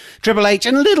 Triple H,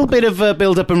 and a little bit of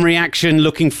build-up and reaction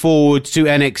looking forward to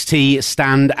NXT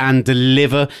Stand and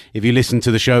Deliver. If you listen to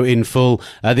the show in full,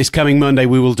 this coming Monday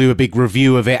we will do a big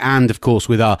review of it, and of course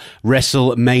with our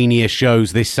WrestleMania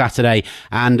shows this Saturday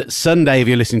and Sunday. If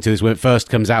you're listening to this when it first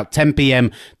comes out, 10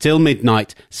 p.m. till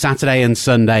midnight, Saturday and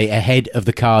Sunday, ahead of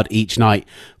the card each night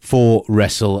for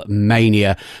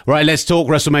WrestleMania. Right, let's talk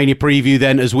WrestleMania preview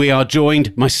then, as we are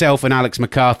joined, myself and Alex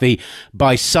McCarthy,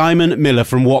 by Simon Miller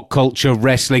from What Culture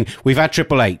Wrestling. We've had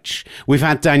Triple H, we've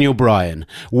had Daniel Bryan,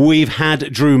 we've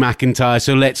had Drew McIntyre,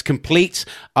 so let's complete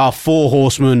our four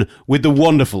horsemen with the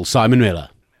wonderful Simon Miller.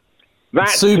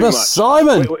 That's Super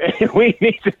Simon!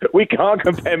 We can't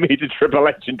compare me to Triple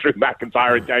H and Drew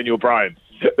McIntyre and Daniel Bryan.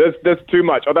 That's too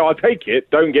much, although I'll take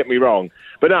it, don't get me wrong.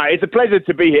 But no, it's a pleasure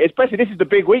to be here, especially this is the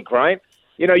big week, right?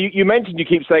 You mentioned you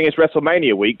keep saying it's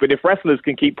WrestleMania week, but if wrestlers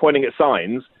can keep pointing at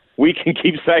signs, we can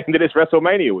keep saying that it's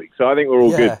WrestleMania week. So I think we're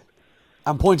all good.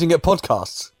 And pointing at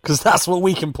podcasts, because that's what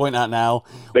we can point at now.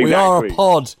 Exactly. We are a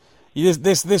pod.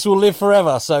 This will live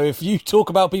forever. So if you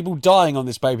talk about people dying on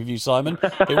this pay-per-view, Simon,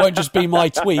 it won't just be my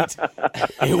tweet.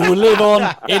 It will live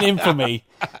on in infamy.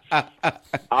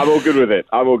 I'm all good with it.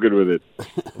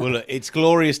 Well, look, it's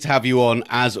glorious to have you on,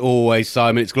 as always,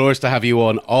 Simon. It's glorious to have you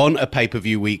on a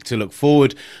pay-per-view week to look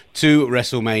forward to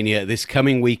WrestleMania this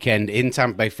coming weekend in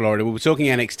Tampa Bay, Florida. We'll be talking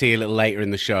NXT a little later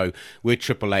in the show with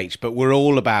Triple H, but we're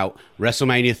all about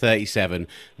WrestleMania 37,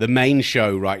 the main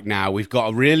show right now. We've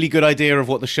got a really good idea of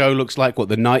what the show looks like, what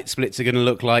the night splits are going to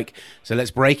look like, so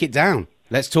let's break it down.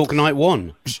 Let's talk night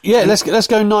one. Yeah, let's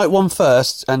go night one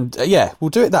first, and we'll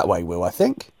do it that way, Will, I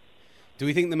think. Do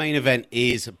we think the main event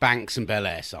is Banks and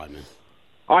Belair, Simon?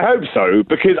 I hope so,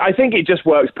 because I think it just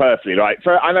works perfectly, right?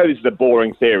 I know this is a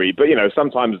boring theory, but,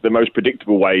 sometimes the most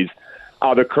predictable ways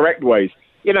are the correct ways.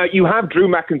 You have Drew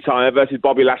McIntyre versus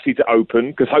Bobby Lashley to open,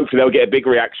 because hopefully they'll get a big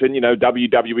reaction,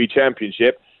 WWE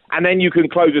Championship. And then you can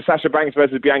close with Sasha Banks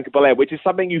versus Bianca Belair, which is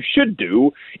something you should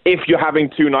do if you're having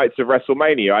two nights of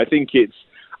WrestleMania. I think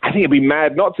it'd be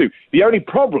mad not to. The only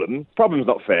problem's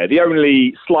not fair. The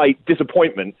only slight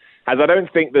disappointment as I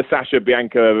don't think the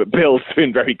Sasha-Bianca build's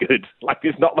been very good.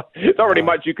 It's not really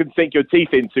much you can sink your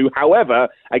teeth into. However,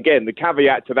 again, the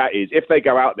caveat to that is if they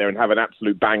go out there and have an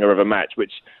absolute banger of a match,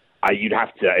 which you'd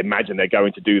have to imagine they're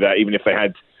going to do that, even if they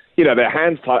had their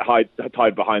hands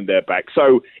tied behind their back.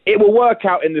 So it will work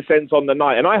out in the sense on the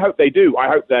night, and I hope they do. I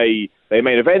hope they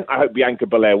main event. I hope Bianca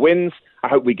Belair wins. I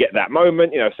hope we get that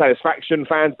moment, satisfaction,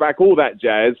 fans back, all that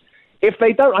jazz. If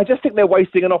they don't, I just think they're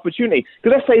wasting an opportunity.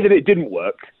 Because let's say that it didn't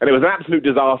work and it was an absolute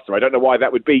disaster. I don't know why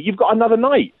that would be. You've got another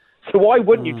night. So why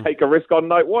wouldn't you take a risk on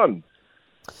night one?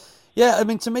 Yeah, I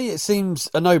mean, to me, it seems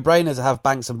a no-brainer to have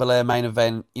Banks and Belair main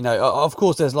event. Of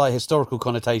course, there's historical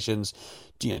connotations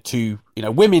to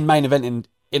women main event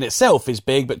in itself is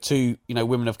big, but to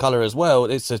women of colour as well,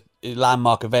 it's a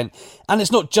landmark event, and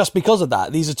it's not just because of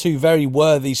that. These are two very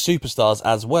worthy superstars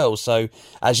as well. So,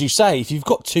 as you say, if you've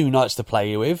got two nights to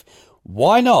play with,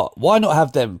 why not? Why not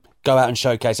have them go out and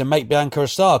showcase and make Bianca a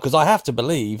star? Because I have to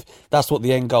believe that's what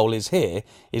the end goal is here,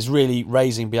 is really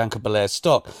raising Bianca Belair's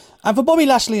stock. And for Bobby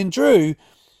Lashley and Drew,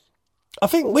 I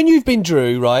think when you've been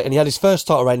Drew, right, and he had his first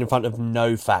title reign in front of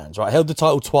no fans, right, held the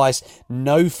title twice,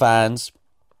 no fans,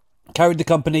 carried the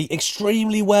company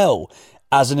extremely well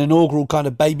as an inaugural kind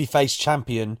of babyface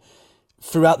champion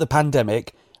throughout the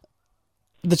pandemic.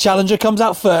 The challenger comes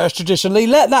out first, traditionally.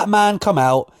 Let that man come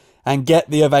out and get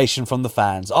the ovation from the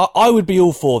fans. I would be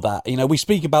all for that. We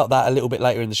speak about that a little bit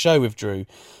later in the show with Drew,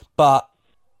 but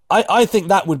I think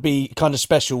that would be kind of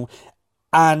special.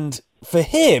 And for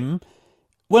him,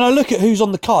 when I look at who's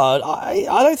on the card, I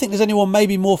don't think there's anyone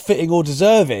maybe more fitting or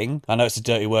deserving, I know it's a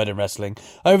dirty word in wrestling,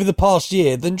 over the past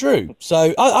year than Drew.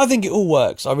 So I think it all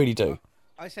works. I really do.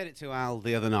 I said it to Al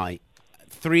the other night.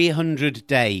 300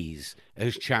 days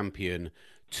as champion,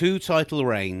 2 title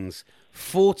reigns,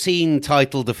 14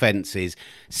 title defences,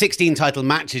 16 title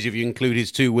matches if you include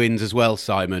his 2 wins as well,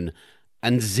 Simon,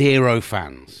 and 0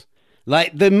 fans.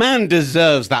 Like, the man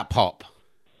deserves that pop.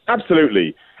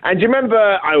 Absolutely. And do you remember,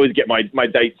 I always get my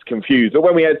dates confused, but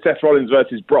when we had Seth Rollins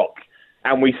versus Brock,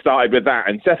 and we started with that,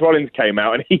 and Seth Rollins came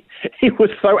out, and he was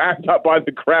so amped up by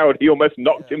the crowd, he almost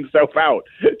knocked himself out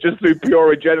just through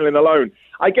pure adrenaline alone.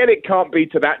 I get it can't be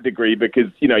to that degree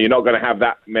because, you know, you're not going to have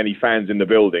that many fans in the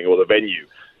building or the venue.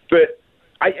 But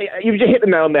you just hit the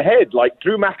nail on the head. Like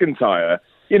Drew McIntyre,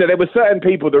 you know, there were certain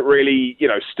people that really, you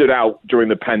know, stood out during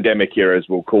the pandemic era, as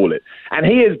we'll call it. And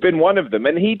he has been one of them,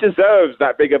 and he deserves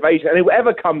that big ovation. And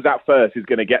whoever comes out first is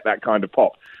going to get that kind of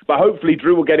pop. But hopefully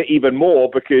Drew will get it even more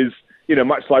because, you know,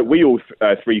 much like we all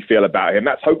 3 feel about him,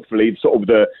 that's hopefully sort of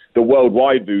the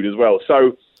worldwide mood as well.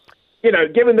 So, you know,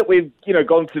 given that we've, you know,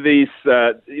 gone to these,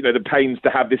 you know, the pains to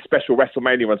have this special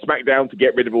WrestleMania on SmackDown to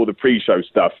get rid of all the pre-show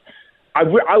stuff, I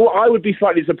would be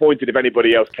slightly disappointed if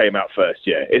anybody else came out first.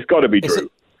 Yeah, it's got to be Drew.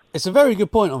 It's a very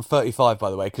good point on 35, by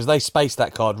the way, because they spaced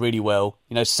that card really well.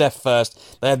 You know, Seth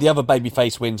first. They had the other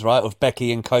babyface wins, right, of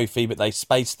Becky and Kofi, but they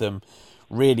spaced them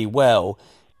really well.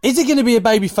 Is it going to be a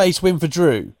babyface win for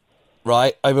Drew,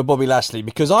 right, over Bobby Lashley?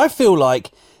 Because I feel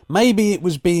like maybe it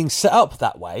was being set up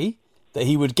that way, that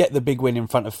he would get the big win in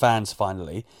front of fans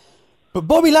finally. But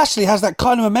Bobby Lashley has that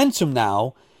kind of momentum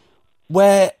now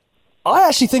where I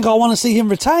actually think I want to see him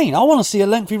retain. I want to see a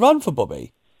lengthy run for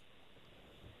Bobby.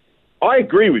 I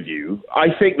agree with you. I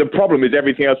think the problem is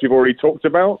everything else we've already talked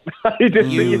about. You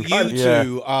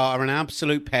two are an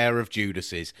absolute pair of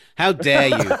Judases. How dare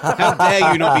you? How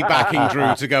dare you not be backing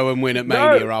Drew to go and win at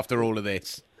Mania after all of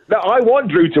this? No, I want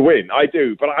Drew to win. I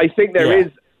do. But I think there is,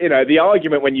 you know, the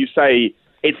argument when you say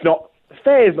it's not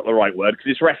fair is not the right word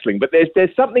because it's wrestling, but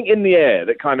there's something in the air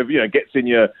that kind of, you know, gets in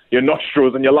your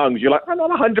nostrils and your lungs. You're like, I'm not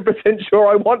 100% sure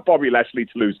I want Bobby Lashley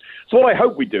to lose. So what I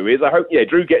hope we do is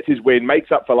Drew gets his win,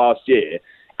 makes up for last year,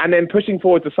 and then pushing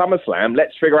forward to SummerSlam,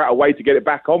 let's figure out a way to get it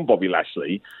back on Bobby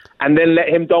Lashley and then let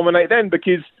him dominate then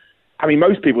because, I mean,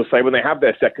 most people say when they have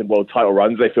their second world title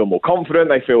runs, they feel more confident,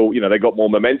 they feel, you know, they got more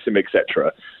momentum,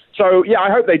 etc. So, yeah, I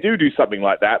hope they do something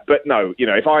like that. But no, you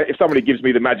know, if somebody gives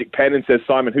me the magic pen and says,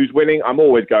 Simon, who's winning? I'm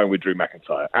always going with Drew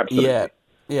McIntyre. Absolutely.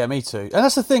 Yeah, me too. And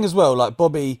that's the thing as well. Like,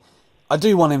 Bobby, I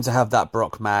do want him to have that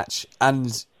Brock match.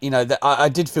 And, you know, I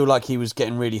did feel like he was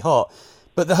getting really hot.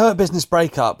 But the Hurt Business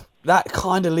breakup, that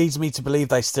kind of leads me to believe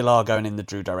they still are going in the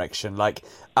Drew direction. Like,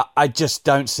 I just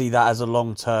don't see that as a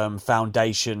long-term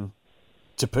foundation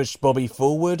to push Bobby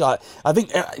forward. I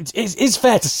think it's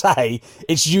fair to say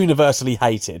it's universally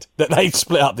hated that they've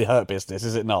split up the Hurt Business,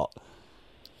 is it not?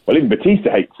 Well, even Batista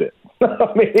hates it.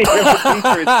 I mean,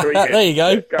 Batista is tweeting. There you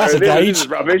go. That's a gauge. This is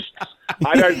rubbish.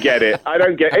 I don't get it.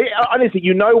 Honestly,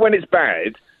 you know when it's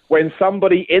bad when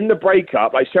somebody in the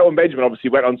breakup, like Shelton Benjamin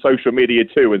obviously went on social media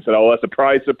too and said, oh,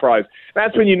 surprise.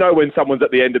 That's when you know when someone's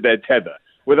at the end of their tether.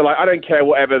 Where they're like, I don't care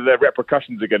whatever the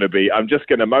repercussions are going to be. I'm just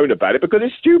going to moan about it because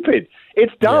it's stupid.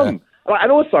 It's dumb. Yeah.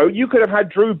 And also, you could have had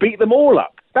Drew beat them all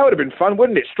up. That would have been fun,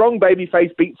 wouldn't it? Strong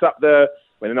babyface beats up well,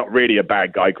 they're not really a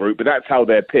bad guy group, but that's how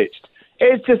they're pitched.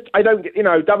 It's just,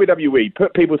 WWE,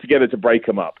 put people together to break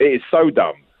them up. It is so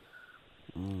dumb.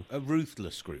 A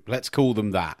ruthless group. Let's call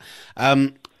them that.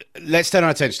 Let's turn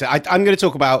our attention to... I'm going to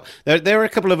talk about... There are a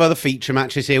couple of other feature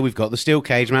matches here. We've got the Steel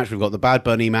Cage match. We've got the Bad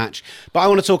Bunny match. But I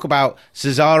want to talk about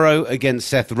Cesaro against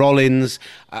Seth Rollins.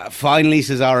 Finally,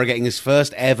 Cesaro getting his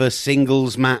first ever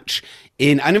singles match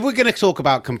in... And if we're going to talk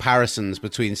about comparisons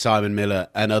between Simon Miller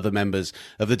and other members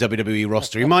of the WWE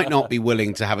roster, he might not be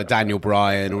willing to have a Daniel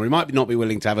Bryan, or he might not be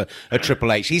willing to have a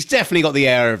Triple H. He's definitely got the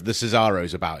air of the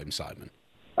Cesaros about him, Simon.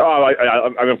 Oh, I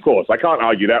mean, of course. I can't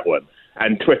argue that one.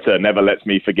 And Twitter never lets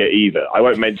me forget either. I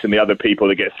won't mention the other people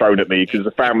that get thrown at me because it's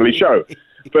a family show.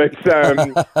 But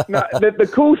no, the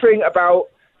cool thing about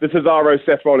the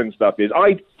Cesaro-Seth Rollins stuff is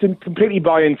I completely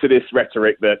buy into this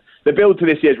rhetoric that the build to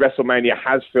this year's WrestleMania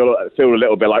has feel a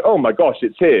little bit like, oh my gosh,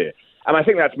 it's here. And I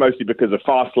think that's mostly because of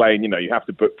Fastlane. You know, you have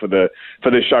to book for the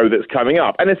show that's coming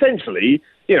up. And essentially,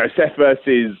 you know, Seth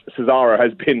versus Cesaro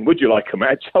has been, would you like a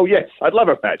match? Oh, yes, I'd love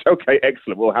a match. Okay,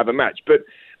 excellent, we'll have a match. But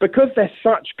because they're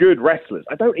such good wrestlers,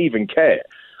 I don't even care.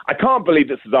 I can't believe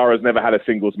that Cesaro's never had a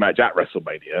singles match at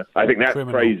WrestleMania. I think that's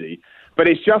crazy. But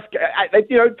it's just,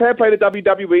 you know, fair play to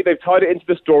WWE. They've tied it into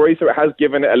the story, so it has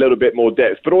given it a little bit more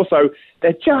depth. But also,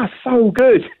 they're just so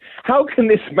good. how can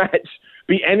this match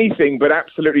be anything but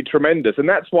absolutely tremendous? And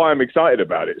that's why I'm excited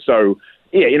about it. So,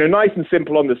 yeah, nice and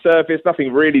simple on the surface,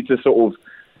 nothing really to sort of,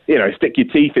 stick your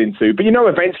teeth into. But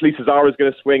eventually Cesaro's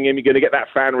going to swing him. You're going to get that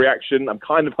fan reaction. I'm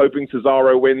kind of hoping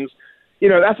Cesaro wins.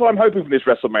 That's what I'm hoping for this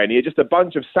WrestleMania, just a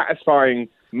bunch of satisfying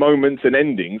moments and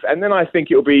endings. And then I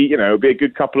think it'll be, it'll be a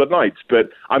good couple of nights. But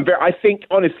I think,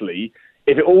 honestly,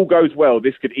 if it all goes well,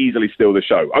 this could easily steal the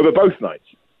show over both nights.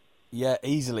 Yeah,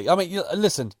 easily. I mean,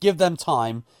 listen, give them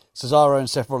time. Cesaro and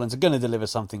Seth Rollins are going to deliver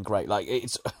something great. Like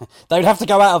they'd have to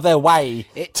go out of their way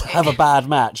to have a bad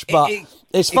match, but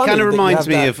it's funny. It kind of reminds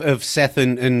me of Seth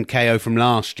and KO from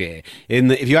last year. In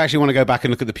that, if you actually want to go back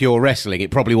and look at the pure wrestling,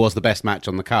 it probably was the best match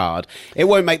on the card. It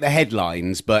won't make the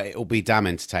headlines, but it'll be damn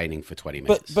entertaining for 20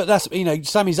 minutes. But that's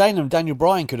Sami Zayn and Daniel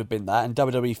Bryan could have been that, and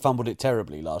WWE fumbled it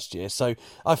terribly last year. So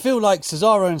I feel like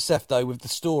Cesaro and Seth, though, with the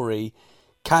story,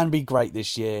 can be great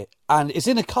this year, and it's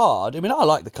in a card. I mean, I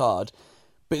like the card.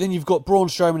 But then you've got Braun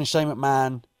Strowman and Shane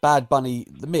McMahon, Bad Bunny,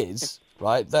 The Miz,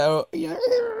 right? They're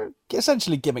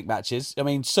essentially gimmick matches. I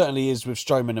mean, certainly is with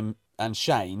Strowman and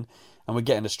Shane, and we're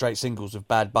getting a straight singles with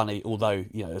Bad Bunny, although,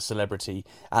 a celebrity,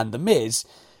 and The Miz.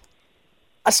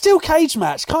 A steel cage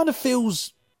match kind of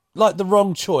feels like the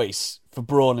wrong choice for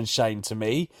Braun and Shane to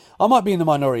me. I might be in the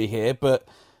minority here, but,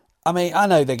 I mean, I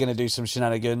know they're going to do some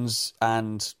shenanigans,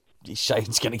 and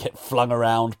Shane's going to get flung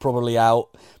around, probably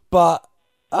out, but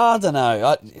I don't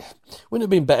know. Wouldn't it have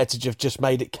been better to have just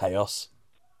made it chaos?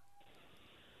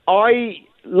 I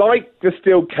like the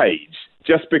steel cage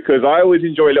just because I always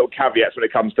enjoy little caveats when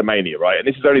it comes to Mania, right? And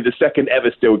this is only the second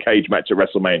ever steel cage match at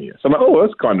WrestleMania. So I'm like,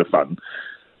 that's kind of fun.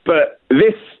 But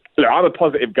look, I'm a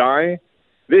positive guy.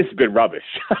 This has been rubbish.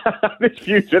 This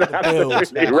feud's been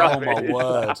absolutely rubbish. Oh, my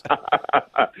word.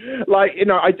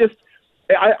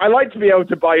 I like to be able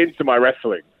to buy into my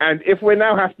wrestling. And if we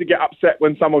now have to get upset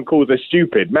when someone calls us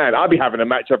stupid, man, I'll be having a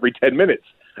match every 10 minutes.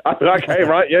 I'm like, okay,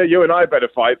 right, yeah, you and I better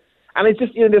fight. And it's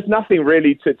just, there's nothing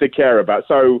really to care about.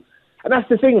 So, and that's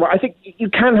the thing, right? I think you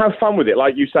can have fun with it.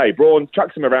 Like you say, Braun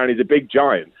chucks him around, he's a big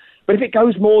giant. But if it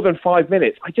goes more than 5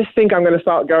 minutes, I just think I'm going to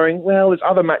start going, well, there's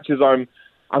other matches I'm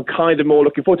kind of more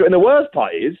looking forward to. And the worst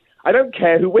part is, I don't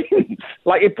care who wins.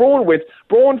 Like, if Braun wins,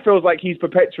 Braun feels like he's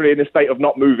perpetually in a state of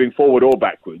not moving forward or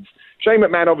backwards. Shane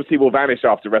McMahon obviously will vanish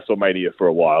after WrestleMania for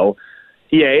a while.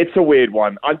 Yeah, it's a weird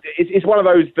one. It's one of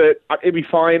those that it'll be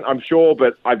fine, I'm sure,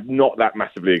 but I'm not that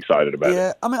massively excited about it.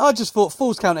 Yeah, I mean, I just thought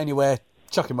Falls Count Anywhere,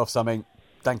 chuck him off something.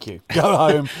 Thank you. Go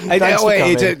home. Thanks for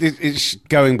coming. It's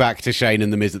going back to Shane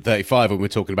and The Miz at 35 when we were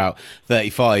talking about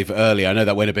 35 earlier. I know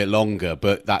that went a bit longer,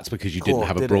 but that's because you didn't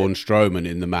have a Braun Strowman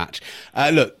in the match.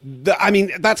 Look, I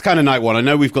mean, that's kind of night one. I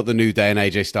know we've got the New Day and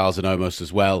AJ Styles and Omos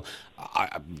as well.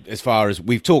 As far as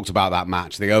we've talked about that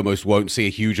match, they almost won't see a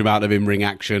huge amount of in-ring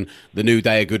action. The New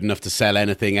Day are good enough to sell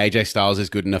anything. AJ Styles is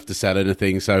good enough to sell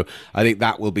anything. So I think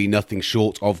that will be nothing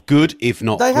short of good, if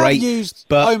not great. They have used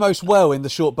Omos well in the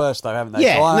short burst, though, haven't they?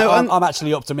 Yeah, so I'm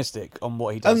actually optimistic on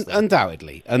what he does.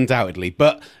 Undoubtedly.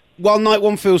 But while night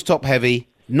one feels top heavy,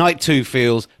 night two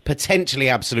feels potentially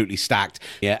absolutely stacked.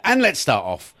 Yeah, and let's start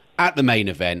off at the main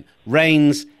event: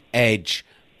 Reigns, Edge,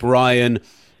 Bryan.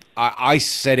 I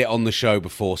said it on the show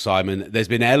before, Simon. There's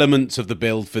been elements of the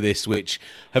build for this which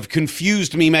have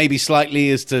confused me maybe slightly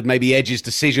as to maybe Edge's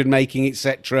decision-making,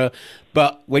 etc.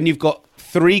 But when you've got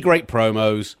 3 great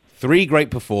promos, 3 great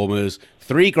performers,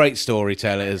 3 great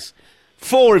storytellers,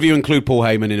 4 if you include Paul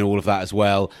Heyman in all of that as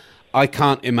well, I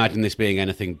can't imagine this being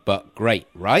anything but great,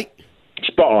 right?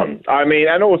 Spot on. I mean,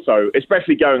 and also,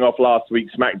 especially going off last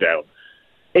week's SmackDown,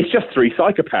 it's just 3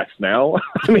 psychopaths now.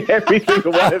 I mean, every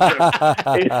single one of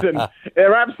them.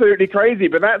 They're absolutely crazy,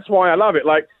 but that's why I love it.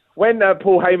 Like, when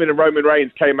Paul Heyman and Roman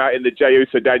Reigns came out in the Jey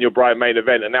Uso Daniel Bryan main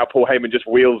event, and now Paul Heyman just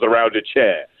wheels around a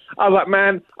chair, I was like,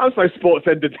 man, I'm so sports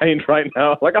entertained right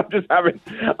now. Like,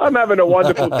 I'm having a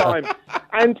wonderful time.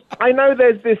 And I know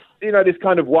there's this, this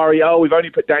kind of worry, we've only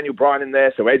put Daniel Bryan in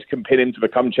there so Edge can pin him to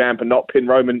become champ and not pin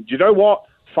Roman. Do you know what?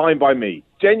 Fine by me.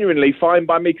 Genuinely fine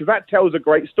by me, because that tells a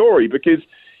great story. Because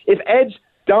if Edge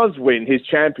does win his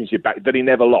championship back that he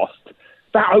never lost,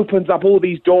 that opens up all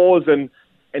these doors. And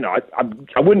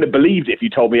I wouldn't have believed it if you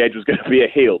told me Edge was going to be a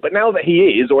heel. But now that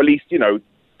he is, or at least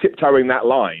tiptoeing that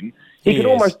line, he can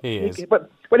almost. He is,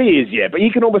 yeah. But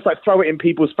he can almost like throw it in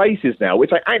people's faces now,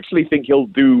 which I actually think he'll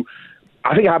do.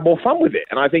 I think I have more fun with it,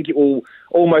 and I think it will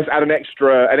almost add an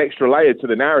extra layer to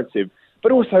the narrative.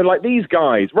 But also, like, these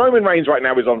guys, Roman Reigns right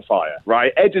now is on fire,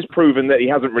 right? Edge has proven that he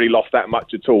hasn't really lost that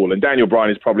much at all, and Daniel Bryan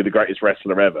is probably the greatest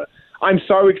wrestler ever. I'm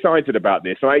so excited about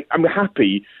this, and I'm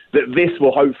happy that this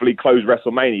will hopefully close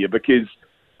WrestleMania, because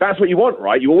That's what you want,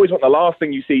 right? You always want the last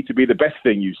thing you see to be the best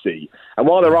thing you see. And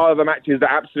while there are other matches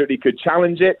that absolutely could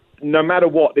challenge it, no matter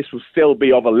what, this will still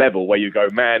be of a level where you go,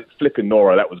 man, flipping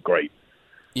Nora, that was great.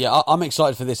 Yeah, I'm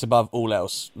excited for this above all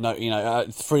else. No,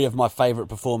 three of my favourite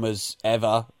performers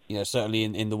ever. Certainly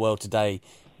in the world today,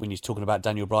 when you're talking about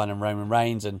Daniel Bryan and Roman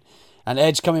Reigns and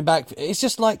Edge coming back, it's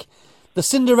just like the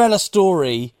Cinderella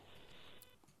story,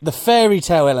 the fairy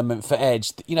tale element for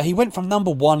Edge. He went from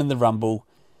number 1 in the Rumble.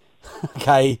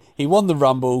 Okay, he won the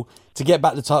Rumble to get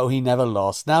back the title he never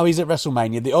lost. Now he's at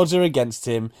WrestleMania. The odds are against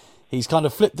him. He's kind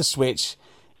of flipped the switch.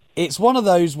 It's one of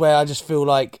those where I just feel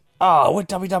like, would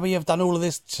WWE have done all of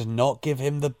this to not give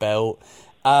him the belt?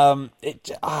 I'm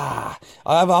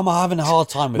having a hard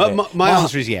time with it. My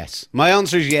answer is yes. My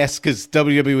answer is yes, because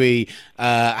WWE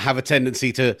have a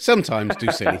tendency to sometimes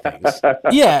do silly things.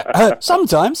 Yeah,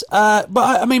 sometimes. But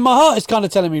my heart is kind of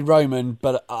telling me Roman,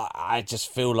 but I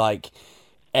just feel like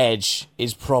Edge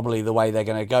is probably the way they're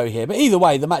going to go here. But either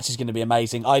way, the match is going to be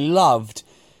amazing. I loved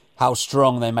how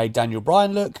strong they made Daniel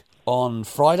Bryan look on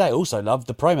Friday. Also loved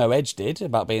the promo Edge did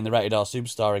about being the Rated R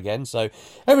superstar again. So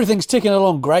everything's ticking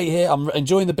along great here. I'm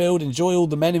enjoying the build, enjoy all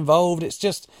the men involved. It's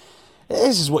just,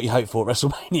 this is what you hope for at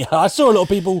WrestleMania. I saw a lot of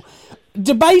people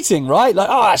debating, right? Like,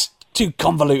 that's too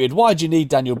convoluted. Why do you need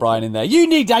Daniel Bryan in there? You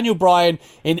need Daniel Bryan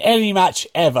in any match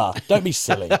ever. Don't be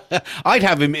silly. I'd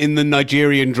have him in the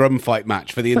Nigerian drum fight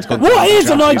match for the Intercontinental What is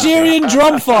a Nigerian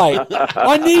drum fight?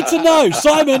 I need to know.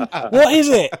 Simon, what is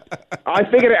it? I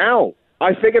figured it out.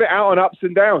 On ups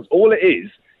and downs. All it is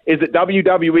that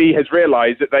WWE has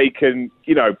realised that they can,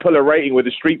 pull a rating with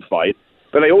a street fight,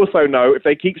 but they also know if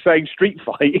they keep saying street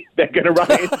fight, they're going to run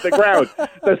it into the ground.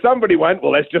 So somebody went,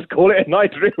 well, let's just call it a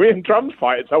Nigerian drum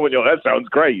fight. And someone, that sounds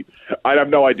great. I have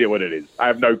no idea what it is. I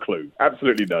have no clue.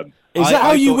 Absolutely none. Is that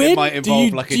how you win? Do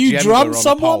you drum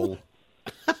someone?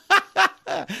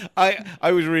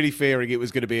 I was really fearing it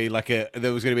was going to be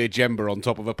there was going to be a djembe on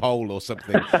top of a pole or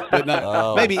something. But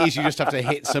no, maybe it is you just have to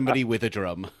hit somebody with a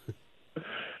drum.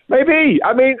 Maybe.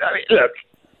 I mean, look,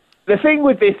 the thing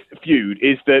with this feud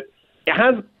is that it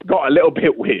has got a little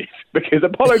bit weird because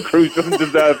Apollo Crews doesn't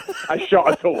deserve a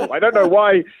shot at all. I don't know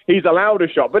why he's allowed a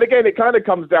shot. But again, it kind of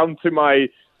comes down to my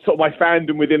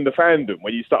fandom within the fandom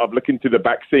when you start looking to the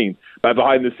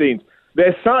behind the scenes.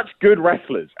 They're such good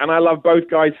wrestlers, and I love both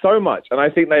guys so much, and I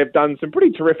think they have done some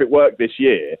pretty terrific work this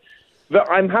year, that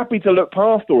I'm happy to look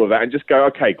past all of that and just go,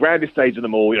 okay, grandest stage of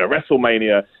them all,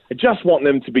 WrestleMania. I just want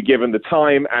them to be given the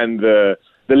time and the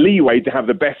leeway to have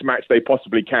the best match they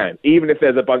possibly can, even if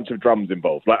there's a bunch of drums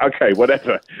involved. Like, okay,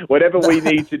 whatever we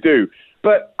need to do.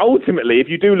 But ultimately, if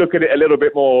you do look at it a little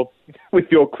bit more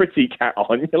with your critique hat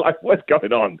on, you're like, what's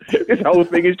going on? This whole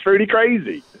thing is truly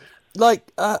crazy.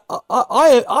 Like,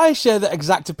 I share that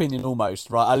exact opinion almost,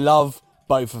 right? I love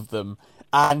both of them.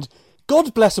 And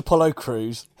God bless Apollo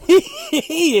Crews.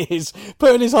 He is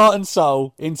putting his heart and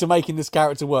soul into making this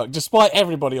character work, despite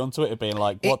everybody on Twitter being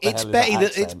like, what the hell is that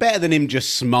accent? It's better than him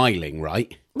just smiling,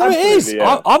 right? No, it is.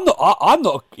 Yeah. I'm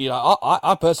not,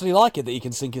 I personally like it that he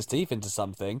can sink his teeth into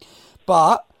something,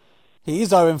 but he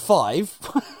is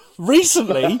 0-5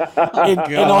 recently in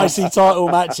IC title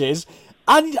matches.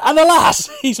 And alas,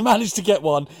 he's managed to get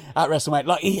one at WrestleMania.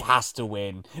 Like, he has to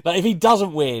win. Like, if he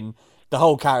doesn't win, the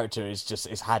whole character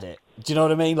is had it. Do you know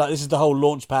what I mean? Like, this is the whole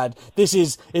launch pad. This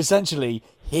is essentially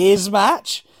his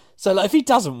match. So, like, if he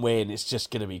doesn't win, it's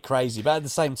just going to be crazy. But at the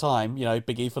same time,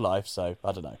 Big E for life. So,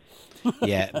 I don't know.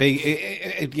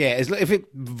 If it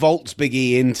vaults Big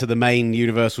E into the main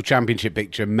Universal Championship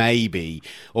picture, maybe.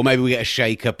 Or maybe we get a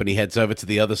shake-up and he heads over to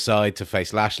the other side to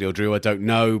face Lashley or Drew. I don't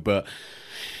know, but...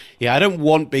 yeah, I don't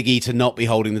want Big E to not be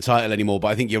holding the title anymore, but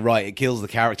I think you're right. It kills the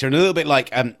character. And a little bit like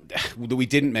that we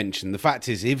didn't mention, the fact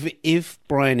is, if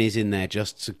Bryan is in there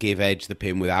just to give Edge the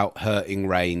pin without hurting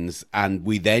Reigns, and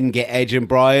we then get Edge and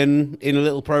Bryan in a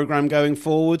little program going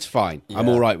forwards, fine. Yeah. I'm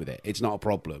all right with it. It's not a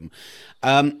problem.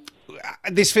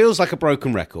 This feels like a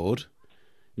broken record.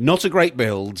 Not a great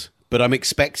build, but I'm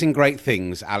expecting great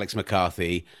things, Alex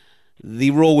McCarthy.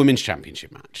 The Raw Women's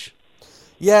Championship match.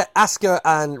 Yeah, Asuka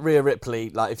and Rhea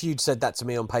Ripley, like, if you'd said that to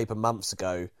me on paper months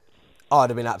ago, I'd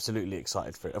have been absolutely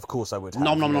excited for it. Of course I would have.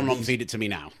 Nom, feed it to me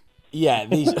now. Yeah,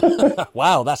 these...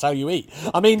 wow, that's how you eat.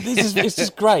 I mean, it's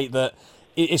just great that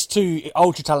it's two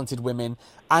ultra-talented women,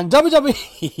 and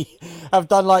WWE have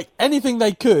done, like, anything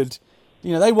they could.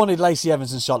 They wanted Lacey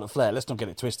Evans and Charlotte Flair. Let's not get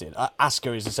it twisted.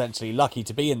 Asuka is essentially lucky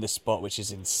to be in this spot, which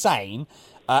is insane.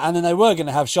 And then they were going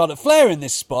to have Charlotte Flair in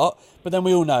this spot, but then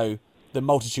we all know the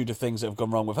multitude of things that have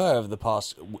gone wrong with her over the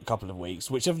past couple of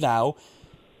weeks, which have now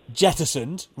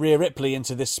jettisoned Rhea Ripley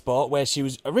into this spot where she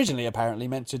was originally apparently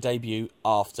meant to debut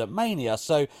after Mania.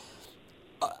 So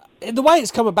the way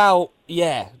it's come about,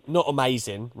 not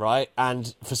amazing, right?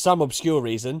 And for some obscure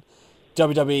reason,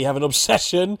 WWE have an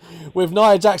obsession with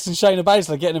Nia Jax and Shayna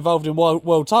Baszler getting involved in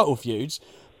world title feuds.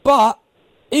 But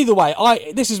either way,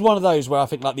 this is one of those where I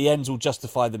think like the ends will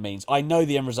justify the means. I know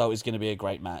the end result is going to be a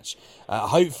great match.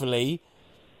 Hopefully,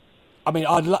 I mean,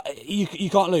 you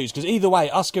can't lose, because either way,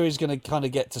 Asuka is going to kind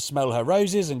of get to smell her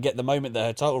roses and get the moment that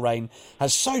her title reign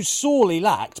has so sorely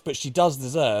lacked, but she does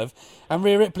deserve. And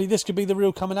Rhea Ripley, this could be the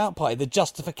real coming out party, the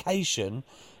justification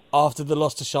after the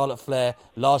loss to Charlotte Flair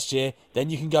last year. Then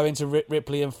you can go into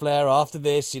Ripley and Flair after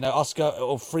this, Asuka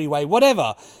or Freeway,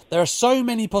 whatever. There are so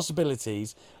many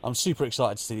possibilities. I'm super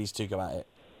excited to see these two go at it.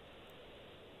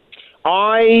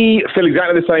 I feel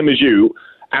exactly the same as you,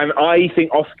 and I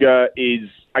think Asuka is,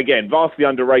 again, vastly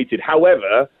underrated.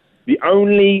 However,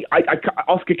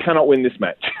 Asuka cannot win this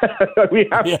match. We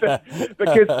have to,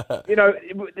 because,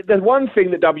 there's one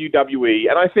thing that WWE,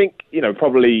 and I think,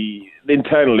 probably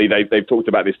internally they've talked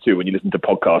about this too when you listen to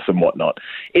podcasts and whatnot,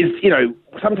 is,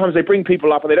 sometimes they bring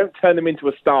people up and they don't turn them into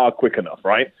a star quick enough,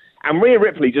 right? And Rhea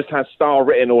Ripley just has star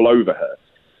written all over her.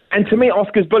 And to me,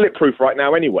 Asuka's bulletproof right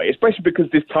now anyway, especially because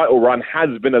this title run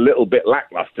has been a little bit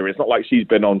lackluster. It's not like she's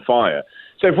been on fire.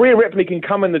 So if Rhea Ripley can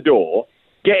come in the door,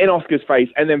 get in Asuka's face,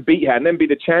 and then beat her, and then be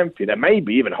the champion, and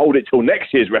maybe even hold it till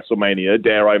next year's WrestleMania,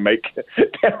 dare I make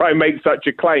such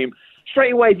a claim,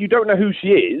 straight away, if you don't know who she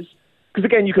is, because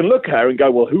again, you can look at her and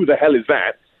go, well, who the hell is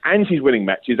that? And she's winning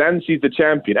matches, and she's the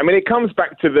champion. I mean, it comes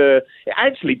back to it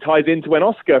actually ties into when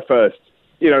Asuka first,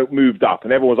 moved up,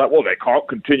 and everyone was like, well, they can't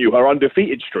continue her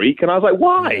undefeated streak. And I was like,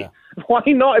 why? Yeah. Why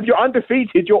not? If you're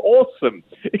undefeated, you're awesome.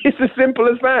 It's as simple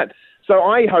as that. So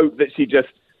I hope that she just,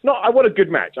 I want a good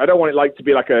match. I don't want it to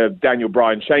be like a Daniel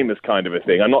Bryan Sheamus kind of a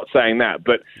thing. I'm not saying that,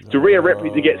 but to Rhea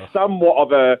Ripley to get somewhat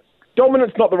of a,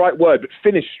 dominance not the right word, but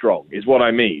finish strong is what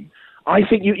I mean. I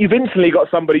think you've instantly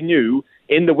got somebody new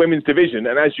in the women's division,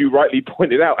 and as you rightly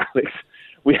pointed out, Alex,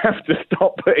 we have to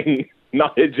stop putting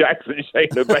Nia Jax and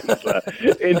Shayna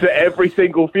Baszler into every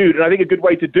single feud. And I think a good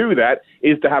way to do that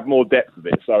is to have more depth of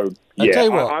it. So,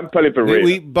 I'm pulling for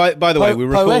Rhea. By the way, we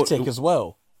record... Poetic as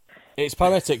well. It's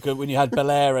poetic when you had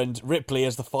Belair and Ripley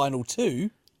as the final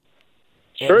two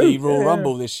at the Royal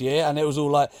Rumble this year, and it was all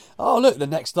like, oh, look, the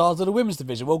next stars of the women's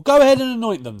division. Well, go ahead and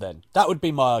anoint them then. That would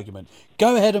be my argument.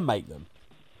 Go ahead and make them.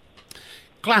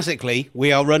 Classically,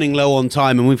 we are running low on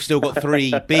time, and we've still got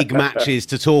 3 big matches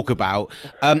to talk about.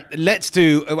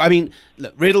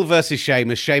 Look, Riddle versus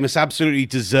Sheamus. Sheamus absolutely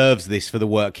deserves this for the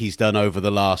work he's done over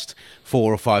the last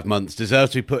 4 or 5 months.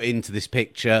 Deserves to be put into this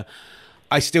picture.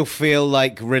 I still feel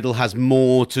like Riddle has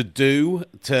more to do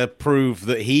to prove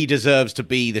that he deserves to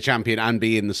be the champion and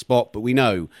be in the spot, but we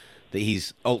know that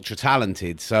he's ultra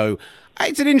talented. So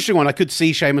it's an interesting one. I could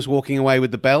see Sheamus walking away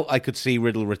with the belt. I could see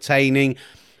Riddle retaining.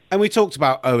 And we talked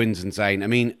about Owens and Zayn. I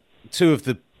mean, 2 of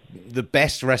the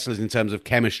best wrestlers in terms of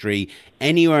chemistry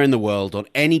anywhere in the world, on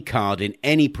any card, in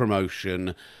any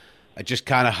promotion. I just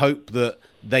kind of hope that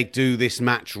they do this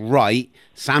match right.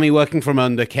 Sammy working from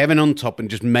under, Kevin on top, and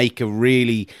just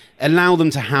allow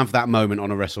them to have that moment on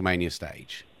a WrestleMania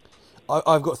stage.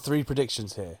 I've got 3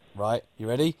 predictions here, right? You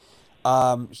ready?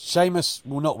 Sheamus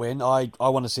will not win. I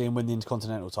want to see him win the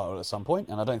Intercontinental title at some point,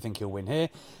 and I don't think he'll win here.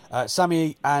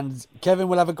 Sammy and Kevin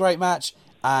will have a great match,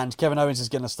 and Kevin Owens is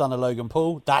going to stun a Logan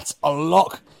Paul. That's a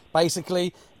lock,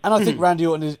 basically. And I think Randy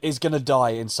Orton is going to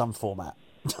die in some format.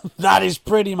 That is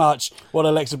pretty much what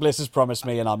Alexa Bliss has promised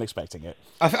me, and I'm expecting it.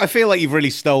 I feel like you've really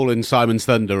stolen Simon's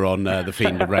thunder on The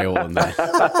Fiend and Ray Orton there.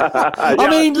 I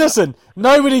mean, listen,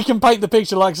 nobody can paint the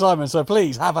picture like Simon, so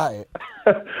please, have at it.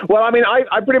 Well, I mean,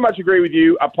 I pretty much agree with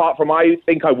you, apart from I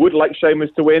think I would like Sheamus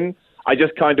to win. I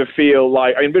just kind of feel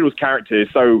like, Riddle's character is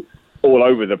so all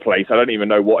over the place, I don't even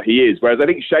know what he is, whereas I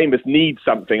think Sheamus needs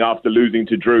something after losing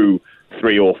to Drew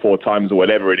 3 or 4 times or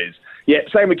whatever it is. Yeah,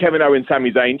 same with Kevin Owens,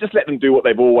 Sami Zayn. Just let them do what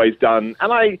they've always done.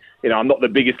 And I'm not the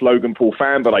biggest Logan Paul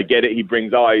fan, but I get it. He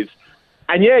brings eyes.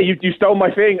 And yeah, you stole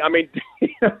my thing. I mean,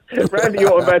 Randy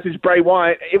Orton versus Bray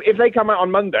Wyatt. If they come out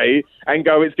on Monday and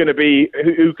go, it's going to be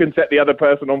who can set the other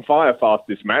person on fire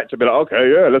fastest match, I'd be like,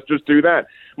 okay, yeah, let's just do that.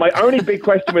 My only big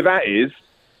question with that is,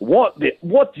 what do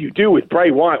you do with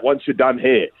Bray Wyatt once you're done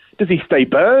here? Does he stay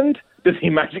burned? Does he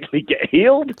magically get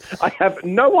healed? I have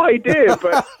no idea.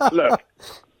 But look.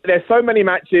 There's so many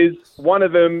matches. One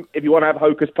of them, if you want to have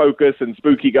Hocus Pocus and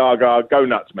Spooky Gaga, go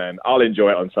nuts, man. I'll enjoy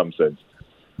it on some sense.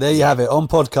 There you have it. On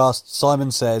podcast,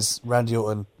 Simon says Randy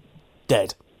Orton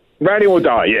dead. Randy will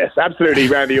die, yes. Absolutely,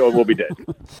 Randy Orton will be dead.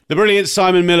 The brilliant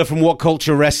Simon Miller from What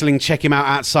Culture Wrestling. Check him out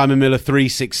at Simon Miller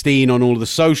 316 on all the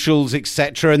socials,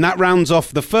 etc. And that rounds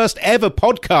off the first ever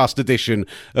podcast edition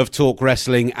of Talk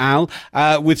Wrestling, Al,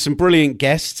 with some brilliant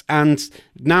guests. And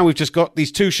now we've just got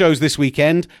these 2 shows this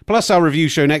weekend, plus our review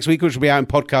show next week, which will be out in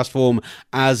podcast form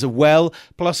as well.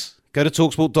 Plus, go to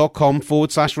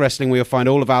talksport.com/wrestling where you'll find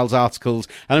all of Al's articles.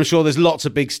 And I'm sure there's lots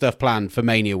of big stuff planned for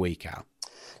Mania Week, Al.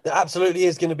 There absolutely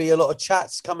is going to be a lot of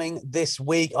chats coming this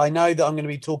week. I know that I'm going to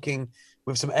be talking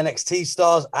with some NXT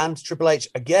stars and Triple H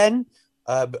again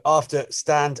after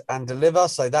Stand and Deliver.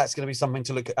 So that's going to be something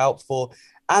to look out for.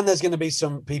 And there's going to be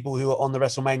some people who are on the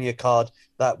WrestleMania card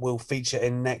that will feature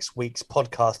in next week's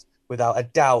podcast without a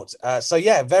doubt. So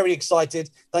yeah, very excited.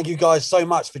 Thank you guys so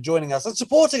much for joining us and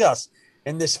supporting us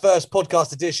in this first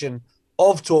podcast edition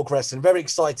of Talk Wrestling. Very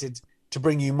excited to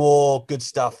bring you more good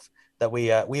stuff that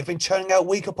we've been churning out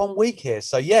week upon week here.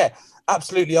 So yeah,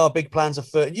 absolutely our big plans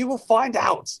afoot. You will find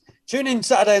out. Tune in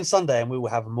Saturday and Sunday and we will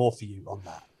have more for you on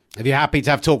that. If you're happy to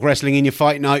have Talk Wrestling in your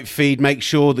Fight Night feed, make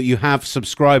sure that you have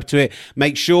subscribed to it.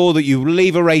 Make sure that you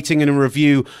leave a rating and a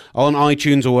review on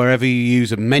iTunes or wherever you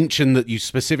use and mention that you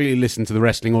specifically listen to the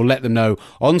wrestling, or let them know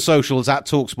on socials at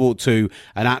TalkSport2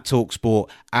 and at TalkSport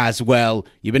as well.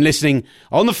 You've been listening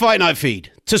on the Fight Night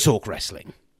feed to Talk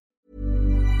Wrestling.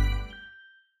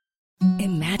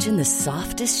 Imagine the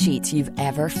softest sheets you've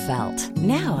ever felt.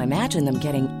 Now imagine them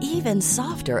getting even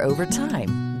softer over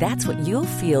time. That's what you'll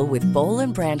feel with Boll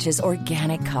 & Branch's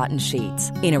organic cotton sheets.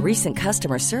 In a recent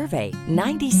customer survey,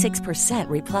 96%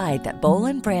 replied that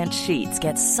Boll & Branch sheets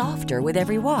get softer with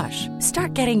every wash.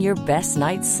 Start getting your best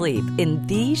night's sleep in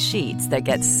these sheets that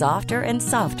get softer and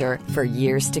softer for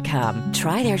years to come.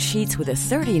 Try their sheets with a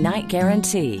 30-night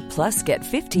guarantee. Plus, get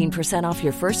 15% off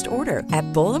your first order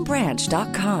at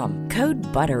bollandbranch.com. Code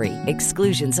BUTTERY.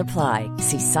 Exclusions apply.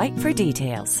 See site for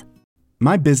details.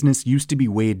 My business used to be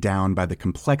weighed down by the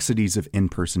complexities of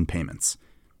in-person payments.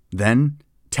 Then,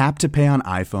 Tap to Pay on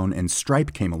iPhone and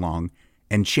Stripe came along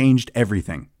and changed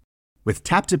everything. With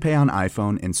Tap to Pay on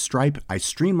iPhone and Stripe, I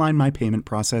streamlined my payment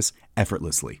process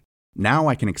effortlessly. Now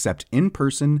I can accept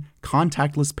in-person,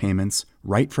 contactless payments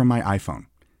right from my iPhone.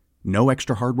 No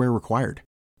extra hardware required.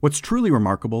 What's truly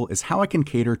remarkable is how I can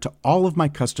cater to all of my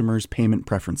customers' payment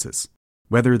preferences.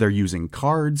 Whether they're using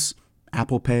cards,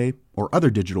 Apple Pay, or other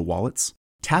digital wallets,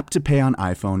 Tap to Pay on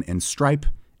iPhone and Stripe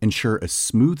ensure a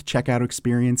smooth checkout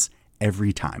experience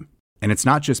every time. And it's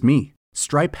not just me.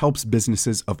 Stripe helps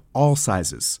businesses of all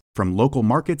sizes, from local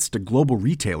markets to global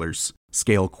retailers,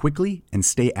 scale quickly and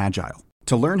stay agile.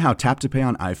 To learn how Tap to Pay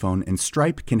on iPhone and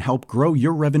Stripe can help grow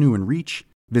your revenue and reach,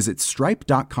 visit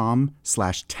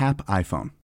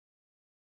stripe.com/tapiphone.